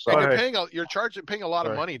embarrassing yourself. And you're paying a lot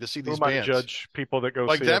of money to see these bands. Judge people that go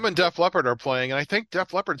like see them and Def Leppard are playing, and I think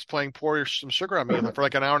Def Leppard's playing "Pour Some Sugar on Me" for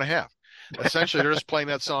like an hour and a half. Essentially, they're just playing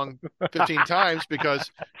that song 15 times because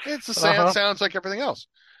it's the same. Sounds like everything else.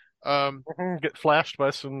 Get flashed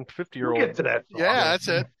by some 50-year-old. We'll get to that. Yeah, that's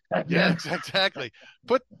it. Yeah, exactly.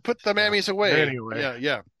 Put the mammies away. Anyway,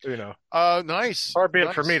 yeah. Nice. Far be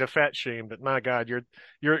it for me to fat shame, but my God, you're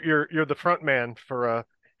the front man for a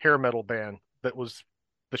hair metal band that was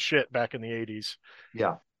the shit back in the 80s.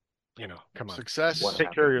 Yeah. Come on. Success.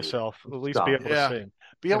 Take care of yourself. At least be able to sing.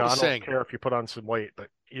 Be able to sing. I don't care if you put on some weight, but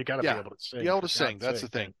you got to be able to sing. Be able to sing. That's the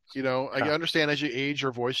thing. I understand as you age,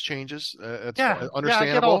 your voice changes. It's understandable. Yeah, I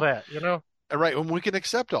get all that. And right, and we can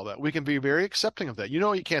accept all that. We can be very accepting of that. You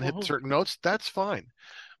can't hit certain notes. That's fine.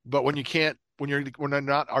 But when you can't, when you're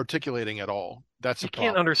not articulating at all, that's a problem. You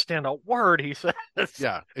can't understand a word he says.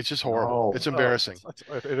 Yeah, it's just horrible. It's embarrassing.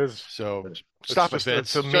 It is. So stop it,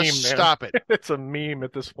 Vince. It's a meme, man. Stop it. It's a meme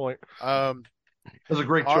at this point. It was a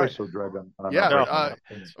great choice, though, Dragon.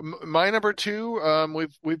 My number 2,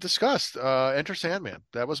 we've discussed Enter Sandman.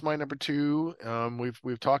 That was my number 2.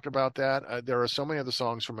 We've talked about that. There are so many other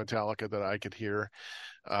songs from Metallica that I could hear.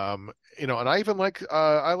 And I even like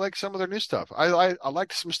some of their new stuff. I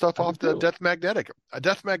liked some stuff off the Death Magnetic.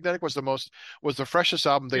 Death Magnetic was the freshest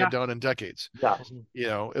album they had done in decades.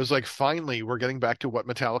 Yeah. It was like finally we're getting back to what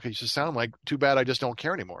Metallica used to sound like. Too bad I just don't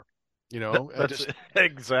care anymore. That's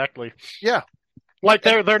exactly. Yeah. Like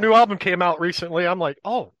their new album came out recently. I'm like,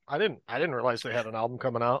 oh, I didn't realize they had an album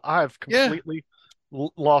coming out. I've completely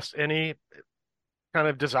lost any kind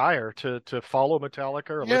of desire to follow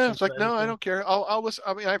Metallica or listen it's like, to no, anything. I don't care. I'll listen.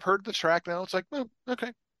 I mean, I've heard the track now. It's like, oh,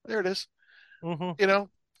 okay, there it is. Mm-hmm.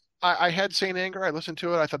 I had Saint Anger. I listened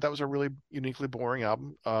to it. I thought that was a really uniquely boring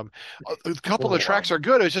album. A couple of the tracks are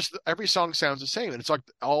good. It's just every song sounds the same, and it's like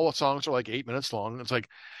all the songs are like 8 minutes long. It's like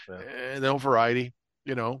no variety.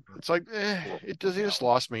 It's like it just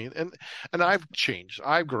lost me, and I've changed.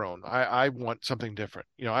 I've grown. I want something different.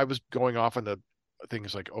 I was going off into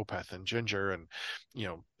things like Opeth and Ginger and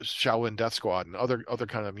Shaolin Death Squad and other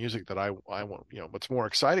kind of music that I want. What's more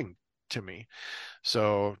exciting to me.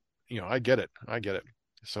 So I get it.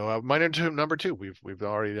 So my number 2, we've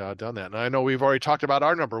already done that, and I know we've already talked about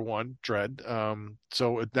our number 1, Dread.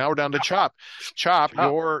 So now we're down to Chop. Chop,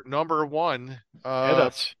 your number 1.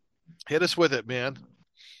 Hit us with it, man.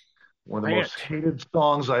 One of the most hated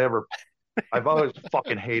songs I've always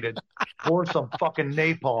fucking hated. Pour some fucking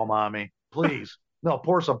napalm on me, please. No,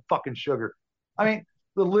 pour some fucking sugar. I mean,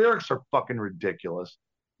 the lyrics are fucking ridiculous.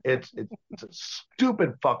 It's a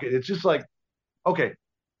stupid fucking. It's just like, okay,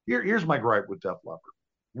 here's my gripe with Def Leppard.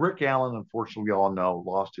 Rick Allen, unfortunately, we all know,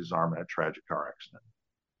 lost his arm in a tragic car accident.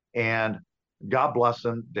 And God bless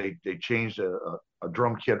him, they changed a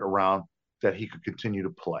drum kit around that he could continue to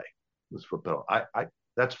play.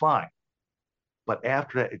 That's fine. But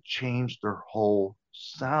after that, it changed their whole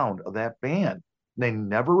sound of that band. They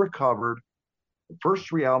never recovered. The first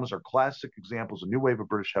 3 albums are classic examples of new wave of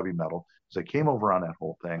British heavy metal, because they came over on that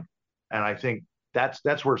whole thing. And I think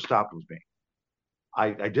that's where it stopped with me.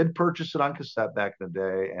 I did purchase it on cassette back in the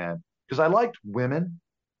day, and because I liked Women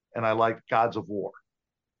and I liked Gods of War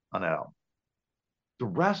on that album. The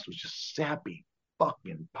rest was just sappy,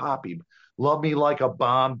 fucking poppy. Love Me Like a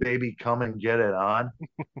Bomb, Baby, Come and Get It On.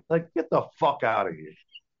 Like, get the fuck out of here.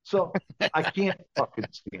 So I can't fucking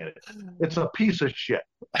stand it. It's a piece of shit.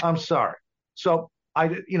 I'm sorry. So I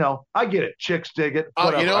get it. Chicks dig it.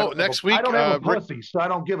 Next week I don't have a pussy, so I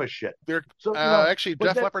don't give a shit. Actually,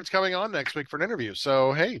 Def Leppard's coming on next week for an interview.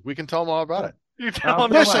 So hey, we can tell them all about it. You tell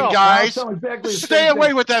them, listen, guys, stay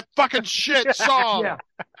away with that fucking shit song. Yeah.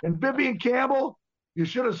 And Vivian Campbell, you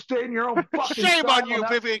should have stayed in your own fucking. Shame on you,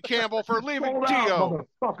 Vivian Campbell, for leaving Dio.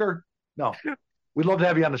 Motherfucker. No, we'd love to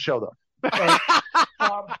have you on the show though.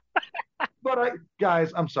 But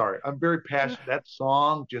guys, I'm sorry. I'm very passionate. That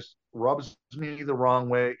song just rubs me the wrong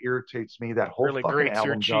way, irritates me. That whole really fucking grates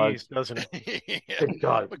album your cheese, doesn't it? It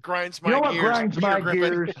does. It grinds my gears. Grinds my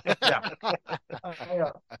gears. Yeah.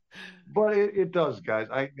 But it does, guys.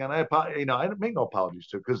 I make no apologies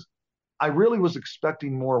to, because I really was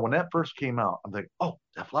expecting more when that first came out. I'm like, oh,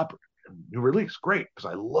 Def Leppard, new release, great, because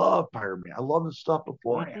I love Pyromania. I love the stuff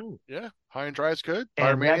beforehand. Yeah, High and Dry is good.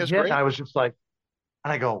 Pyromania is great. I was just like,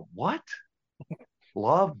 and I go, what?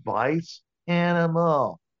 Love Bites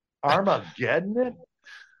Animal. Armageddon it?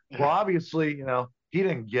 Well, obviously, he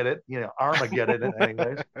didn't get it. Armageddon it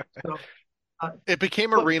anyways. So, it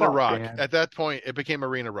became arena rock. Man. At that point, it became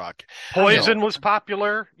arena rock. Poison was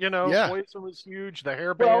popular, Yeah. Poison was huge. The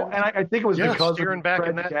hair band. And I think it was because of the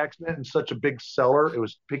tragic that accident and such a big seller. It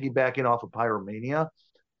was piggybacking off of Pyromania.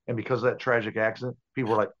 And because of that tragic accident,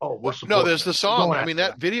 people were like, oh, we're supporting. No, there's the song. I mean,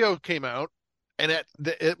 that video came out, and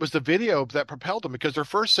it was the video that propelled them, because their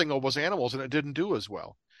first single was Animals, and it didn't do as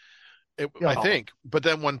well. I think. But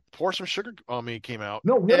then when Pour Some Sugar on Me came out,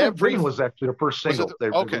 no, Women was actually the first single.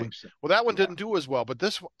 Okay. Well, that one didn't do as well, but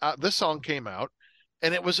this song came out,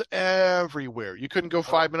 and it was everywhere. You couldn't go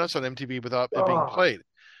 5 minutes on MTV without it being played.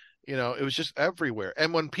 It was just everywhere.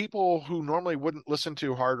 And when people who normally wouldn't listen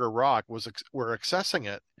to harder rock were accessing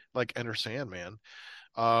it, like Enter Sandman.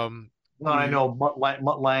 I know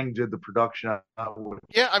Mutt Lange did the production.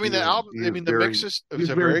 Yeah, I mean, the album. I mean, the mix is a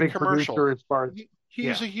very commercial. As far as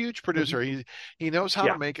he's a huge producer. He knows how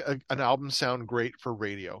to make an album sound great for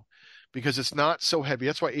radio, because it's not so heavy.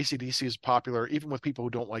 That's why AC/DC is popular, even with people who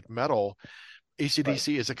don't like metal.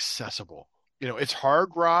 AC/DC is accessible. It's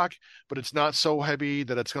hard rock, but it's not so heavy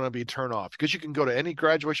that it's going to be turn off, because you can go to any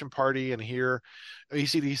graduation party and hear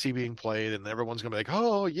AC/DC being played, and everyone's going to be like,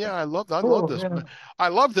 oh yeah, I love this. Yeah. I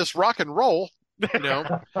love this rock and roll,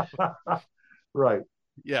 Right.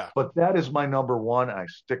 Yeah. But that is my number one. I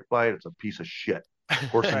stick by it. It's a piece of shit.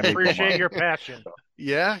 Of course, I appreciate your passion.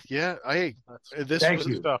 Yeah. Thank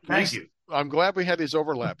you. I'm glad we had these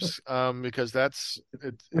overlaps, because it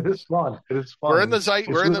is fun. It is fun. We're in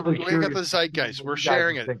the we got the zeitgeist. We're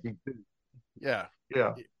sharing it. Yeah.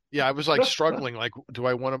 I was like struggling. Like, do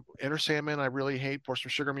I want to Enter Sandman? I really hate. Pour Some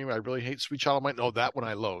Sugar on Me. I really hate Sweet Child of Mine. No, that one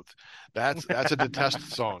I loathe. That's a detested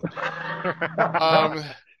song.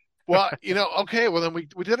 Well, okay. Well, then we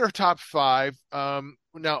did our top 5.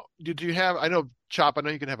 Now, did you have? I know, Chop. I know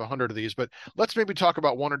you can have 100 of these, but let's maybe talk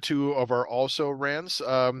about 1 or 2 of our also rans.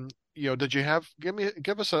 Did you have?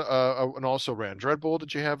 Give us an also ran. Dreadbull,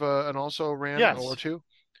 did you have an also ran? Yes. Or 2?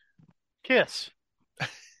 Kiss.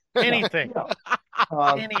 Anything.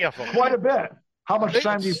 Any of them. Quite a bit. How much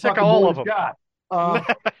time do you fucking all of them got?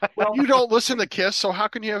 Well, you don't listen to Kiss, so how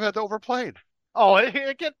can you have had Overplayed? Oh,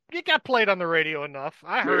 it got played on the radio enough.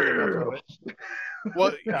 I heard enough of it.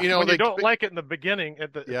 Well, when you don't like it in the beginning,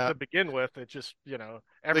 to begin with, it just,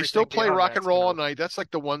 they still play Rock and Roll All Night. That's like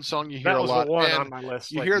the one song you hear a lot. That was the one on my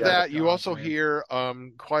list. You hear that. You also hear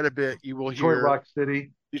quite a bit. You will hear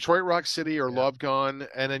Detroit Rock City or Love Gun,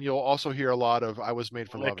 and then you'll also hear a lot of I Was Made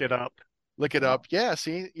for Love. Lick It Up. Yeah,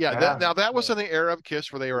 see? Yeah, that was in the era of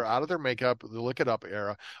Kiss where they were out of their makeup, the Lick It Up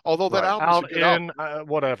era. Although that album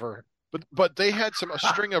whatever. But they had a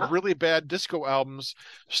string of really bad disco albums,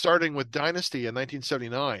 starting with Dynasty in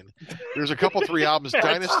 1979. There's a couple, 3 albums,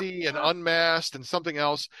 Dynasty and Unmasked and something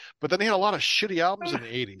else. But then they had a lot of shitty albums in the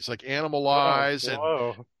 80s, like Animalize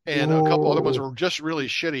and a couple other ones were just really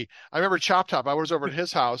shitty. I remember Chop Top. I was over at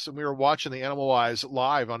his house and we were watching the Animalize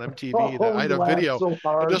live on MTV. I had a video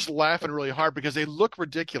and just laughing really hard because they look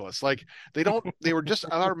ridiculous. Like they were just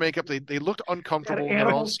out of makeup. They looked uncomfortable in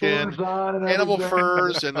their own skin, animal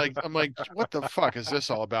furs, and like I'm like, what the fuck is this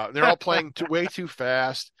all about? And they're all playing way too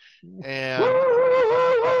fast, and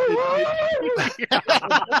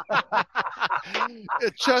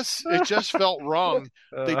it just felt wrong.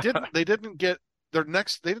 They didn't get their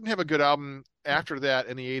next. They didn't have a good album after that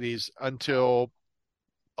in the 80s until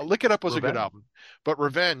Lick It Up was Revenge. A good album, but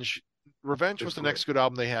Revenge was the next good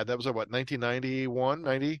album they had. That was 1991,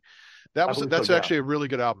 90. That's actually a really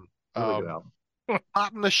good album. Really good album.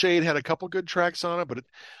 Hot in the Shade had a couple good tracks on it, but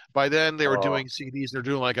by then they were doing CDs. They're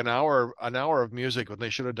doing like an hour of music when they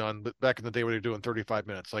should have done. But back in the day, when they were doing 35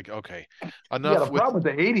 minutes, like okay, enough. Yeah, the problem with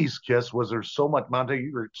the '80s Kiss was there's so much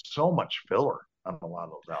Montag, so much filler on a lot of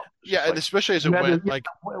those albums. Yeah, and especially as it went, like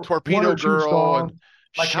Torpedo Girl and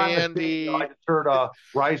like Shandy. I just heard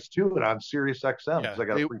Rise to It on Sirius XM because I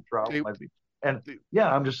got a free trial.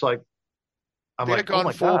 I'm just like, had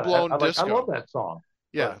gone full blown disco. I love that song.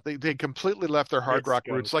 Yeah, they completely left their hard rock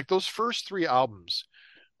roots. Like those first 3 albums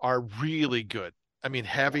are really good. I mean,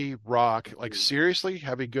 heavy rock, like seriously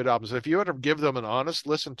heavy good albums. If you were to give them an honest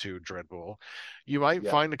listen to Dreadbull, you might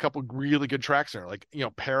find a couple really good tracks there. Like,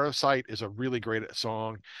 Parasite is a really great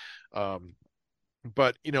song.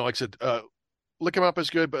 But, like I said, Lick 'Em Up is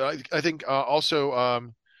good. But I think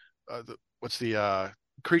also,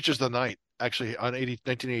 Creatures of the Night, actually, on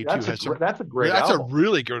 1982. That's a great album. That's a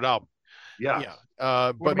really good album. Yeah.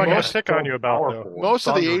 But what am I going to pick on you about, though? Most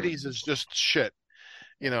of the 80s is just shit,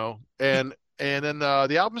 and then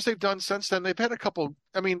the albums they've done since then, they've had a couple.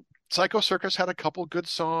 I mean, Psycho Circus had a couple good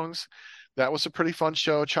songs. That was a pretty fun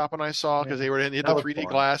show Chop and I saw because they were in the 3D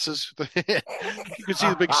glasses. You could see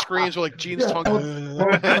the big screens with like Gene's tongue.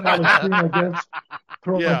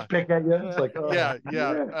 Yeah. Pick at you. It's like, yeah.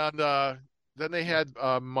 And then they had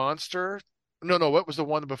Monster. No, what was the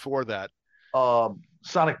one before that?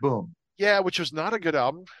 Sonic Boom. Yeah, which was not a good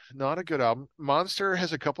album. Not a good album. Monster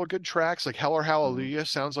has a couple of good tracks, like Hell or Hallelujah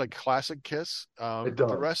sounds like classic Kiss. It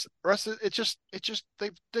does. The rest, it's just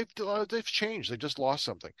they've changed. They've just lost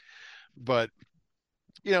something. But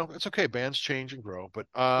it's okay. Bands change and grow. But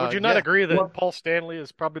would you not agree that Paul Stanley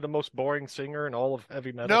is probably the most boring singer in all of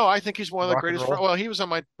heavy metal? No, I think he's one of the greatest. Well, he was on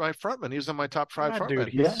my frontman. He was on my top 5 frontmen. Dude,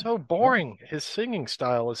 he's so boring. His singing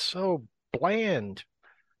style is so bland.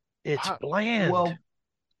 It's bland. Well,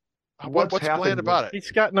 what's bland about it?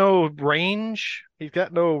 He's got no range. He's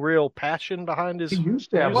got no real passion behind his. He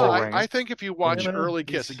used to have range. I think if you watch early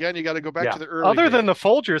Kiss, again, you got to go back to the early. Other than the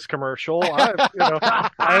Folgers commercial,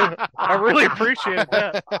 I really appreciate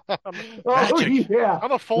that.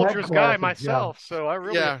 I'm a Folgers guy myself, so I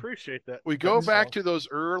really appreciate that. We go back to those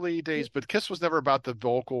early days, but Kiss was never about the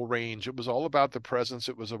vocal range. It was all about the presence.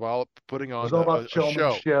 It was about putting on a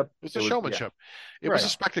show. It was a showmanship. It was a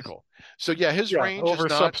spectacle. So his range over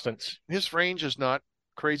is not substance. His range is not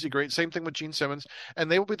crazy great. Same thing with Gene Simmons,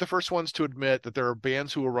 and they will be the first ones to admit that there are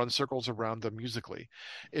bands who will run circles around them musically.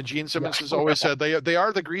 And Gene Simmons has always said they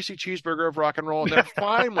are the greasy cheeseburger of rock and roll, and they're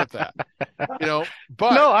fine with that. But no,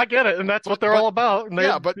 I get it, and that's what they're all about. And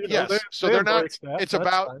so they're not.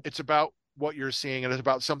 It's about what you're seeing, and it's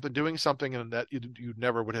about doing something, and that you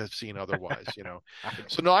never would have seen otherwise.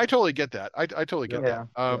 So no, I totally get that. I totally get that.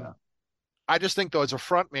 I just think though, as a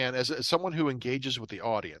front man, as someone who engages with the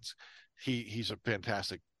audience, he's a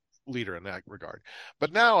fantastic leader in that regard.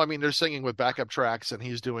 But now, I mean, they're singing with backup tracks, and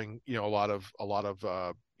he's doing a lot of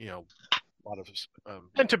and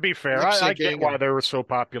to be fair, I get why they were so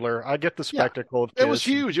popular. I get the spectacle of Kiss. It was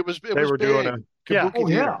huge. It was they was were big. doing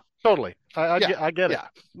totally. I get it.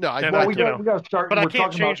 No, we got to start. But I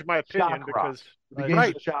can't change my opinion because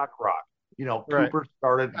the shock rock. Cooper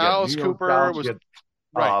started. Alice Cooper was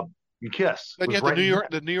You Kiss. Then you had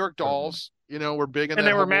the New York Dolls. Were big, and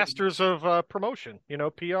they were masters of promotion.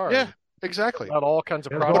 PR. Yeah, exactly. About all kinds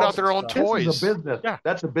of products. Put out their own toys. This is a business. Yeah,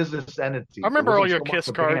 that's a business entity. I remember all your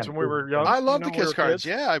Kiss cards when we were young. I loved the Kiss cards.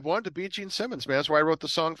 Yeah, I wanted to be Gene Simmons, man. That's why I wrote the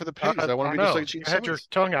song for the page. I wanted to be just like Gene Simmons. I had your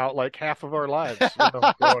tongue out like half of our lives growing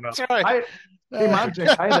up. That's right. Hey, Montag,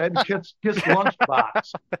 I had to kiss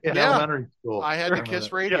lunchbox in elementary school. I had to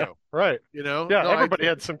kiss radio. Yeah, right. You know? Yeah, everybody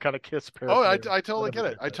had some kind of kiss paraphernalia. I totally get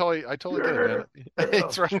it. I totally get it, man.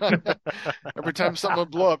 It's right. Every time someone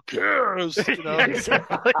would blow up, kiss, you know?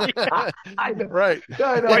 Exactly. Right.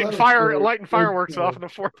 Lighting fireworks off on the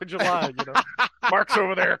 4th of July, you know. Mark's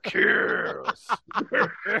over there, kiss.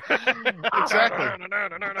 Exactly.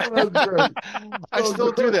 I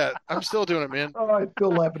still do that. I'm still doing it, man. Oh, I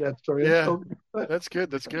still laugh at that story. Yeah. That's good.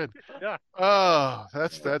 That's good. Yeah. Oh,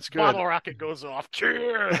 that's good. Bottle rocket goes off.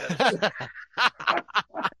 Cheers.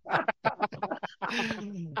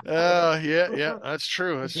 Yeah. That's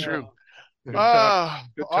true. That's true. All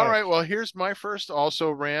right. Well, here's my first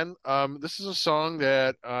also ran. This is a song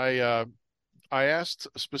that I asked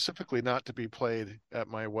specifically not to be played at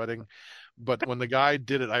my wedding, but when the guy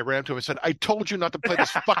did it, I ran to him and said, "I told you not to play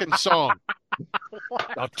this fucking song.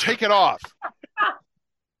 Now take it off."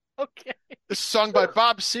 Okay. This is a song by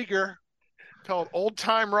Bob Seger called "Old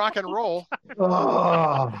Time Rock and Roll."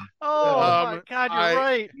 My God, you're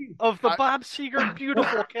right. Of the Bob Seger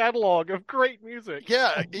beautiful catalog of great music.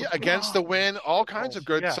 Yeah, Against the Wind, all kinds of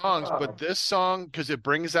good songs, but this song, because it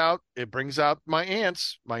brings out my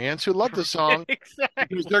aunts who love this song. Exactly.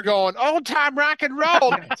 Because they're going, "Old Time Rock and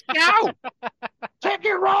Roll, let's go! Take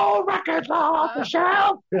your roll records off the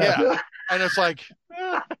shelf." Yeah, and it's like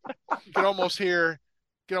you can almost hear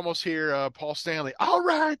Paul Stanley. "All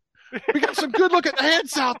right, we got some good looking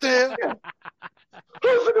ants out there.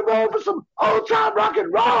 Who's in the mood for some old time rock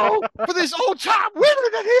and roll? For these old time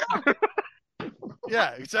women in here."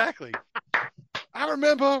 Yeah, exactly. I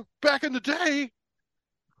remember back in the day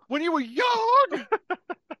when you were young.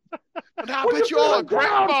 And I bet you all are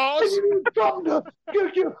grandmas.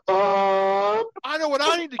 I know what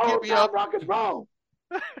I need to get me up. Rock and roll.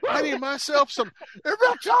 I need myself some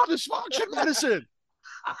erectile dysfunction medicine.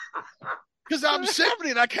 Because I'm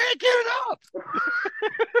 70 and I can't get it up.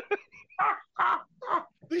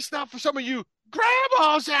 At least not for some of you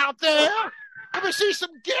grandmas out there. Let me see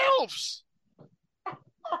some gilfs.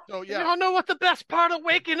 So, yeah. You don't know what the best part of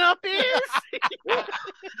waking up is?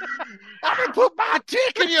 I can put my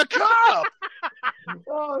dick in your cup.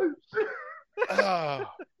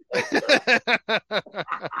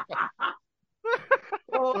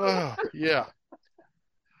 Yeah.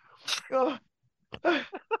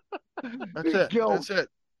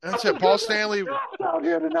 That's it. Paul Stanley out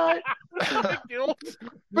here tonight.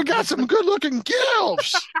 We got some good-looking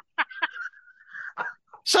gilfs.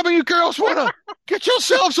 Some of you girls want to get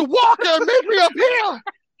yourselves a walker and meet me up here.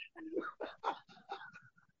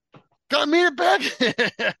 Gonna meet it back.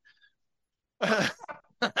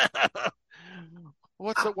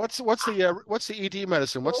 What's the ED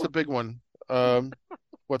medicine? What's the big one?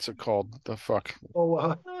 What's it called? The fuck.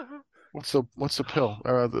 What's the pill?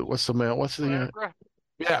 What's the mail? What's the?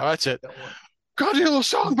 Yeah, that's it. Got a little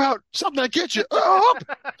song about something that gets you up.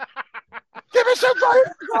 Give me some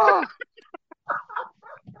fire.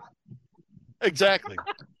 Exactly.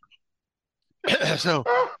 So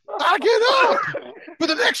I get up for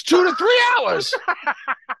the next 2 to 3 hours.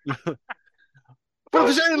 But if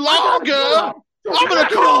it's any longer, I'm going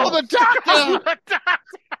to call the doctor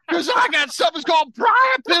because I got something called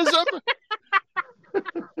priapism.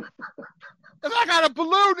 And I got a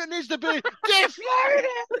balloon that needs to be deflated.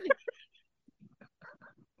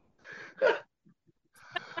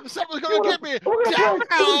 Someone's going to get me down.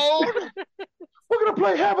 We're going to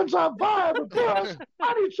play Heavens on Fire because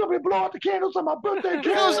I need somebody to blow out the candles on my birthday cake.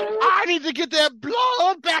 Because I need to get that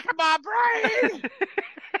blood back in my brain.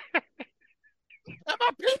 And my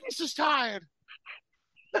penis is tired.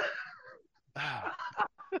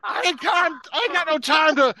 I ain't got no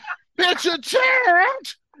time to pitch a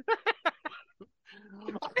tent.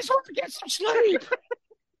 I just want to get some sleep.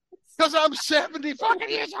 Because I'm 70 fucking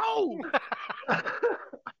years old.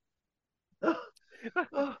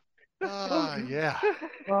 Yeah.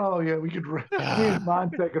 Oh, yeah, we could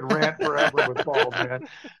Montag could rant forever with Paul, man.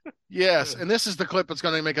 Yes, and this is the clip that's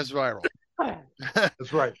going to make us viral.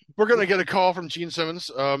 That's right. We're going to get a call from Gene Simmons.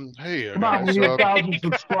 Hey, come on, we need 1,000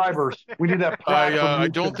 subscribers. We need that. I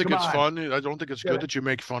don't think it's fun. I don't think it's good that you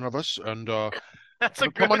make fun of us. And that's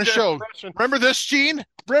come on the show. Remember this, Gene?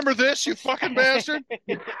 Remember this, you fucking bastard?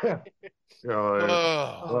 I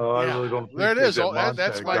really don't. There it is.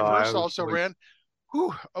 That's my first also ran.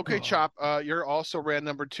 Whew. Okay, Chop. You're also ran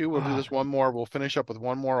number 2. We'll do this one more. We'll finish up with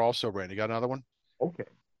one more also ran. You got another one? Okay.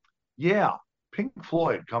 Yeah. Pink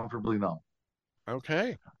Floyd, Comfortably Numb.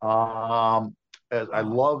 Okay. As I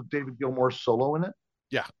love David Gilmour's solo in it.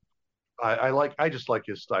 Yeah. I just like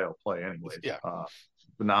his style of play anyways. Yeah.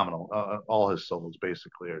 Phenomenal. All his solos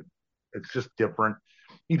basically are It's just different.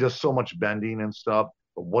 He does so much bending and stuff,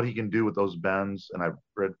 but what he can do with those bends, and I've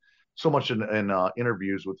read so much in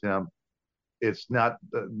interviews with him. It's not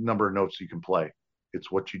the number of notes you can play;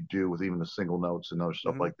 it's what you do with even the single notes and other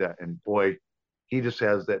stuff like that. And boy, he just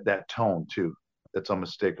has that tone too that's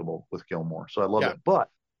unmistakable with Gilmour. So I love it. But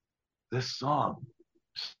this song,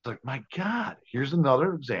 it's like, my God, here's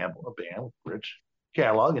another example of a band with rich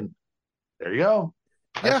catalog, and there you go.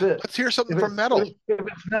 That's it. Let's hear something from metal. If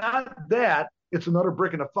it's not that, it's another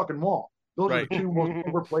brick in a fucking wall. Those are the two most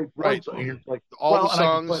overplayed songs. Right. Like, all the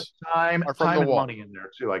songs time are from time the and wall. Money in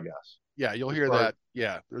there too, I guess. Yeah, you'll hear that.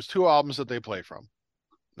 Yeah, there's 2 albums that they play from.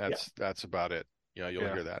 That's about it. Yeah,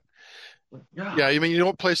 you'll hear that. Yeah, I mean, you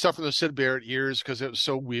don't play stuff from the Syd Barrett years because it was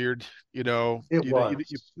so weird.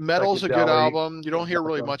 Metal's a good album. You don't hear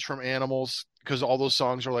really much from Animals because all those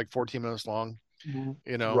songs are like 14 minutes long.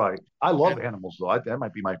 Right. I love Animals though. That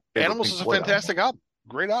might be my favorite. Animals is a fantastic album.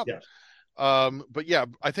 Great album. Yes. But yeah,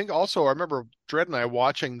 I think also I remember Dredd and I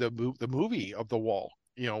watching the movie of The Wall.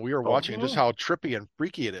 We were watching just how trippy and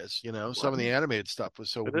freaky it is. Some of the animated stuff was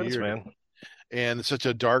so weird, man. And it's such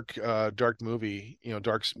a dark movie.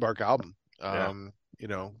 Dark album.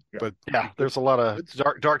 But there's a lot of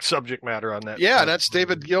dark subject matter on that. Yeah, and that's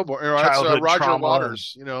David Gilmour. That's Roger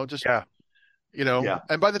Waters. And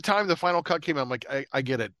by the time the final cut came out, I'm like, I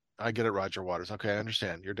get it, Roger Waters. Okay, I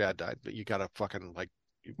understand. Your dad died, but you gotta fucking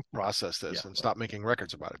process this and stop making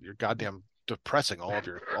records about it. You're goddamn depressing all of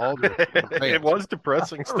your It was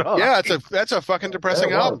depressing stuff. Yeah, that's a fucking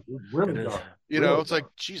depressing album. Really it's like,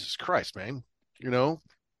 Jesus Christ, man.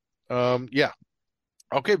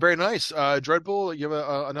 Okay, very nice. Dreadbull, you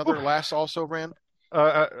have another last also, Rand?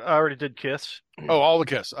 I already did Kiss. Oh, all the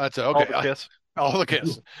Kiss. That's it. Okay. All the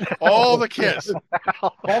Kiss. All the Kiss.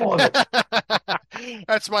 All of it.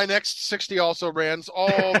 That's my next 60 also, Rands.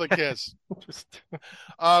 All the Kiss.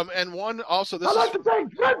 And one also. I'd like to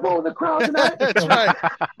thank Dreadbull in the crowd tonight. That's right.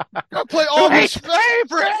 I'll play all his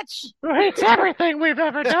favorites. Who hates everything we've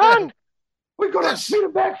ever done. We're going to meet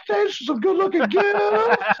him backstage for some good-looking gifts.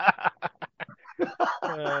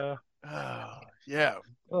 Yeah.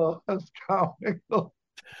 Oh, that's comical.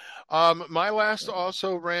 My last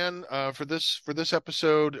also ran for this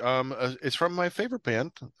episode. It's from my favorite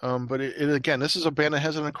band. But it again, this is a band that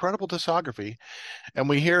has an incredible discography, and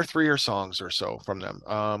we hear 3 songs or so from them.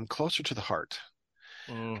 Closer to the Heart.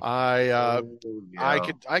 I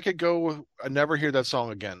could go never hear that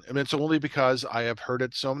song again. I mean, it's only because I have heard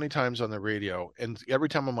it so many times on the radio, and every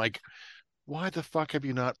time I'm like, why the fuck have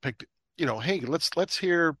you not picked? Hey, let's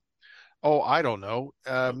hear. Oh, I don't know,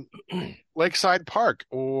 Lakeside Park,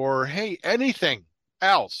 or hey, anything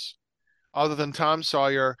else other than Tom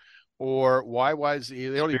Sawyer or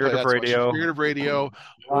YYZ. They only play that Spirit of Radio,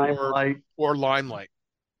 or Limelight.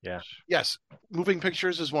 Yeah. Yes, Moving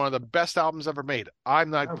Pictures is one of the best albums ever made.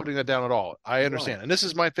 I'm not putting that down at all. I understand, and this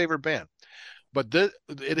is my favorite band. But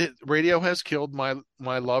radio has killed my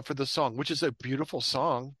love for the song, which is a beautiful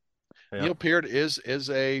song. Yeah. Neil Peart is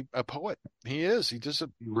a poet. He is. He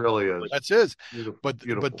really is. That's his. Beautiful. But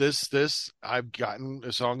this the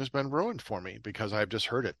song has been ruined for me because I've just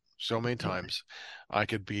heard it so many times. I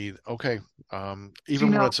could be okay.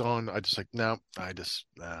 Even when it's on, I just like no. That's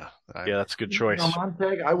a good choice.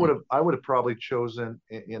 Montag, I would have probably chosen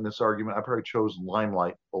in this argument. I probably chose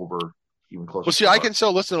Limelight over even Closer. Well, see, I can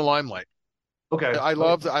still listen to Limelight. Okay, I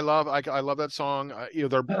love that song.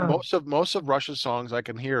 They're most of Rush's songs I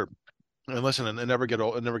can hear and listen and never get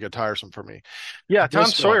old and never get tiresome for me. Yeah, Tom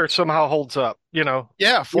Sawyer somehow holds up.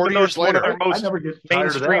 Yeah, 40 years later, I never get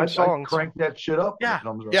mainstream songs. I crank that shit up. Yeah.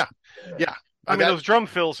 I mean, those drum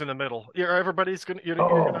fills in the middle. Everybody's gonna.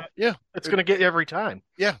 It's gonna get you every time.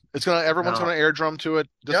 Yeah, everyone's gonna air drum to it,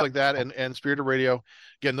 just like that. And Spirit of Radio,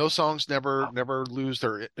 again, those songs never lose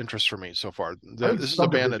their interest for me so far. This is a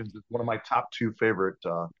band that one of my top 2 favorite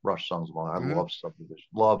Rush songs of all. I love Subdivision.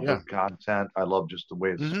 Love the content. I love just the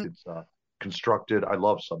way it's constructed. I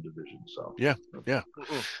love Subdivision. So yeah,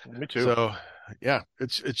 me too. So yeah,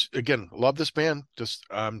 it's again, love this band. Just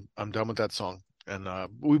I'm done with that song. And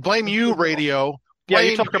we blame you, radio.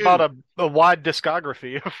 You talk about a wide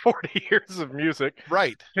discography of 40 years of music.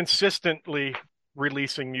 Right. Consistently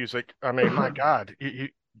releasing music. I mean, my God, you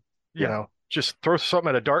know, just throw something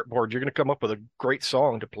at a dartboard. You're going to come up with a great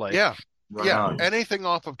song to play. Yeah. Anything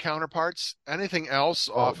off of Counterparts, anything else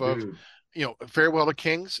off of, Farewell to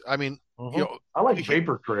Kings. I mean, I like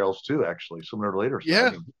Vapor Trails too, actually. Some of their later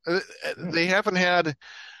stuff. They haven't had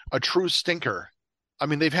a true stinker. I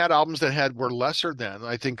mean, they've had albums that were lesser than.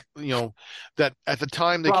 I think, that at the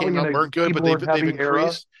time they came out weren't good, but they've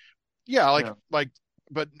increased. Era.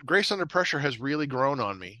 But Grace Under Pressure has really grown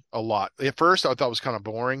on me a lot. At first, I thought it was kind of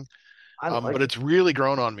boring, But it's really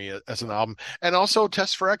grown on me as an album. And also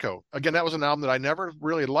Test for Echo. Again, that was an album that I never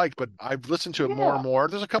really liked, but I've listened to it more and more.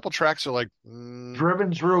 There's a couple tracks that are like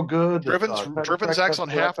Driven's real good. Driven's X on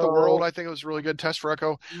Half the World. I think it was really good. Test for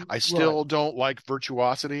Echo. I still don't like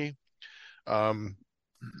Virtuosity.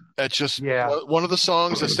 It's just one of the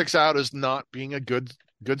songs that sticks out as not being a good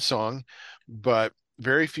song, but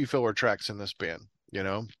very few filler tracks in this band,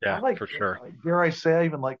 Yeah, for sure. Dare I say, I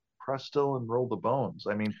even like Presto and Roll the Bones.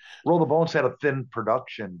 I mean, Roll the Bones had a thin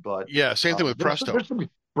production, but same thing with Presto. There's some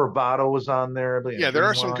Bravado was on there. There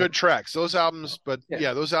are some good tracks. Those albums, but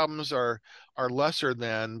those albums are lesser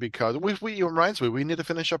than, because it reminds me we need to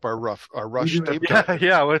finish up our Rush tape.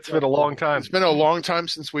 Well, it's been a long time. It's been a long time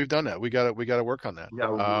since we've done that. We got to work on that. Yeah,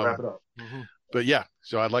 we'll wrap it up. But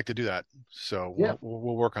so I'd like to do that. So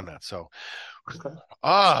we'll work on that. So,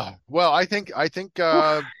 well, I think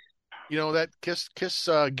that Kiss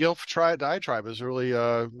Gilf Diatribe is really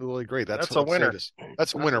really great. That's a winner.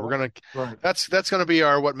 That's a winner. We're gonna that's gonna be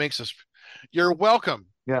our what makes us. You're welcome.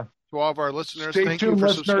 Yeah. To all of our listeners, Stay thank tuned, you for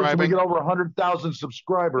listeners. subscribing. When we get over 100,000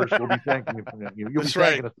 subscribers, we'll be thanking you for that. You'll be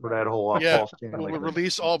thanking us for that whole Paul Stanley. We'll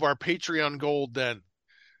release all of our Patreon gold then.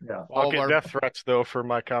 Yeah, I'll get death threats though for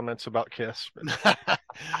my comments about Kiss.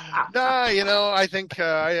 I think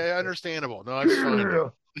understandable. No, it's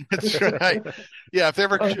fine. That's right. Yeah, if they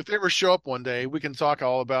ever show up one day, we can talk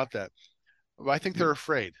all about that. I think they're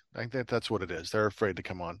afraid. I think that's what it is. They're afraid to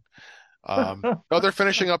come on. They're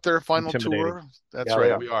finishing up their final tour. That's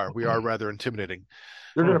right. Yeah. We are rather intimidating.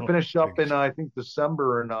 They're going to finish up in I think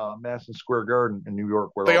December in Madison Square Garden in New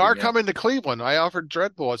York. Where they are coming to Cleveland. I offered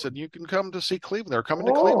Dreadbull. I said you can come to see Cleveland. They're coming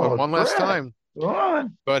to Cleveland one last time.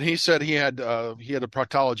 But he said he had a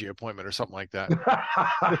proctology appointment or something like that.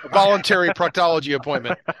 A voluntary proctology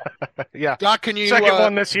appointment. Yeah. Doc, can you second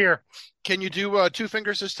one this year? Can you do 2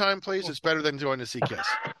 fingers this time, please? It's better than going to see Kiss.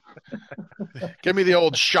 Give me the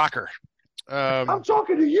old shocker. I'm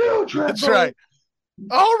talking to you, Dreadbull. That's right.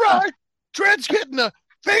 All right. Dread's getting a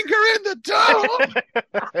finger in the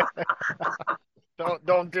toe.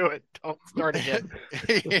 Don't do it. Don't start again.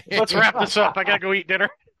 Let's wrap this up. I gotta go eat dinner.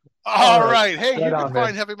 All right. Hey, you can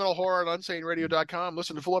find Heavy Metal Horror on unsaneradio.com.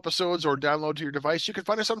 Listen to full episodes or download to your device. You can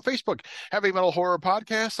find us on Facebook, Heavy Metal Horror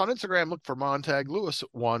Podcast. On Instagram, look for Montag Lewis,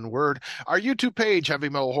 one word. Our YouTube page, Heavy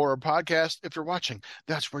Metal Horror Podcast. If you're watching,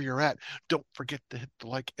 that's where you're at. Don't forget to hit the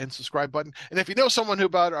like and subscribe button. And if you know someone who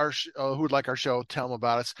would like our show, tell them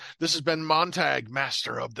about us. This has been Montag,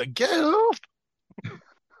 Master of the Guild.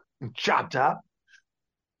 Chop top.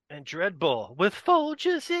 And Dreadbull with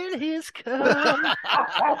Folgers in his cup.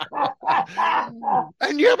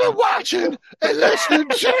 And you've been watching and listening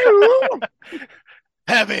to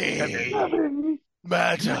Heavy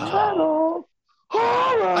Metal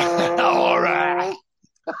Horror. All right.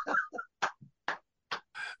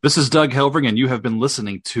 This is Doug Helvering, and you have been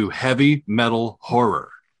listening to Heavy Metal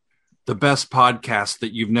Horror, the best podcast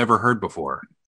that you've never heard before.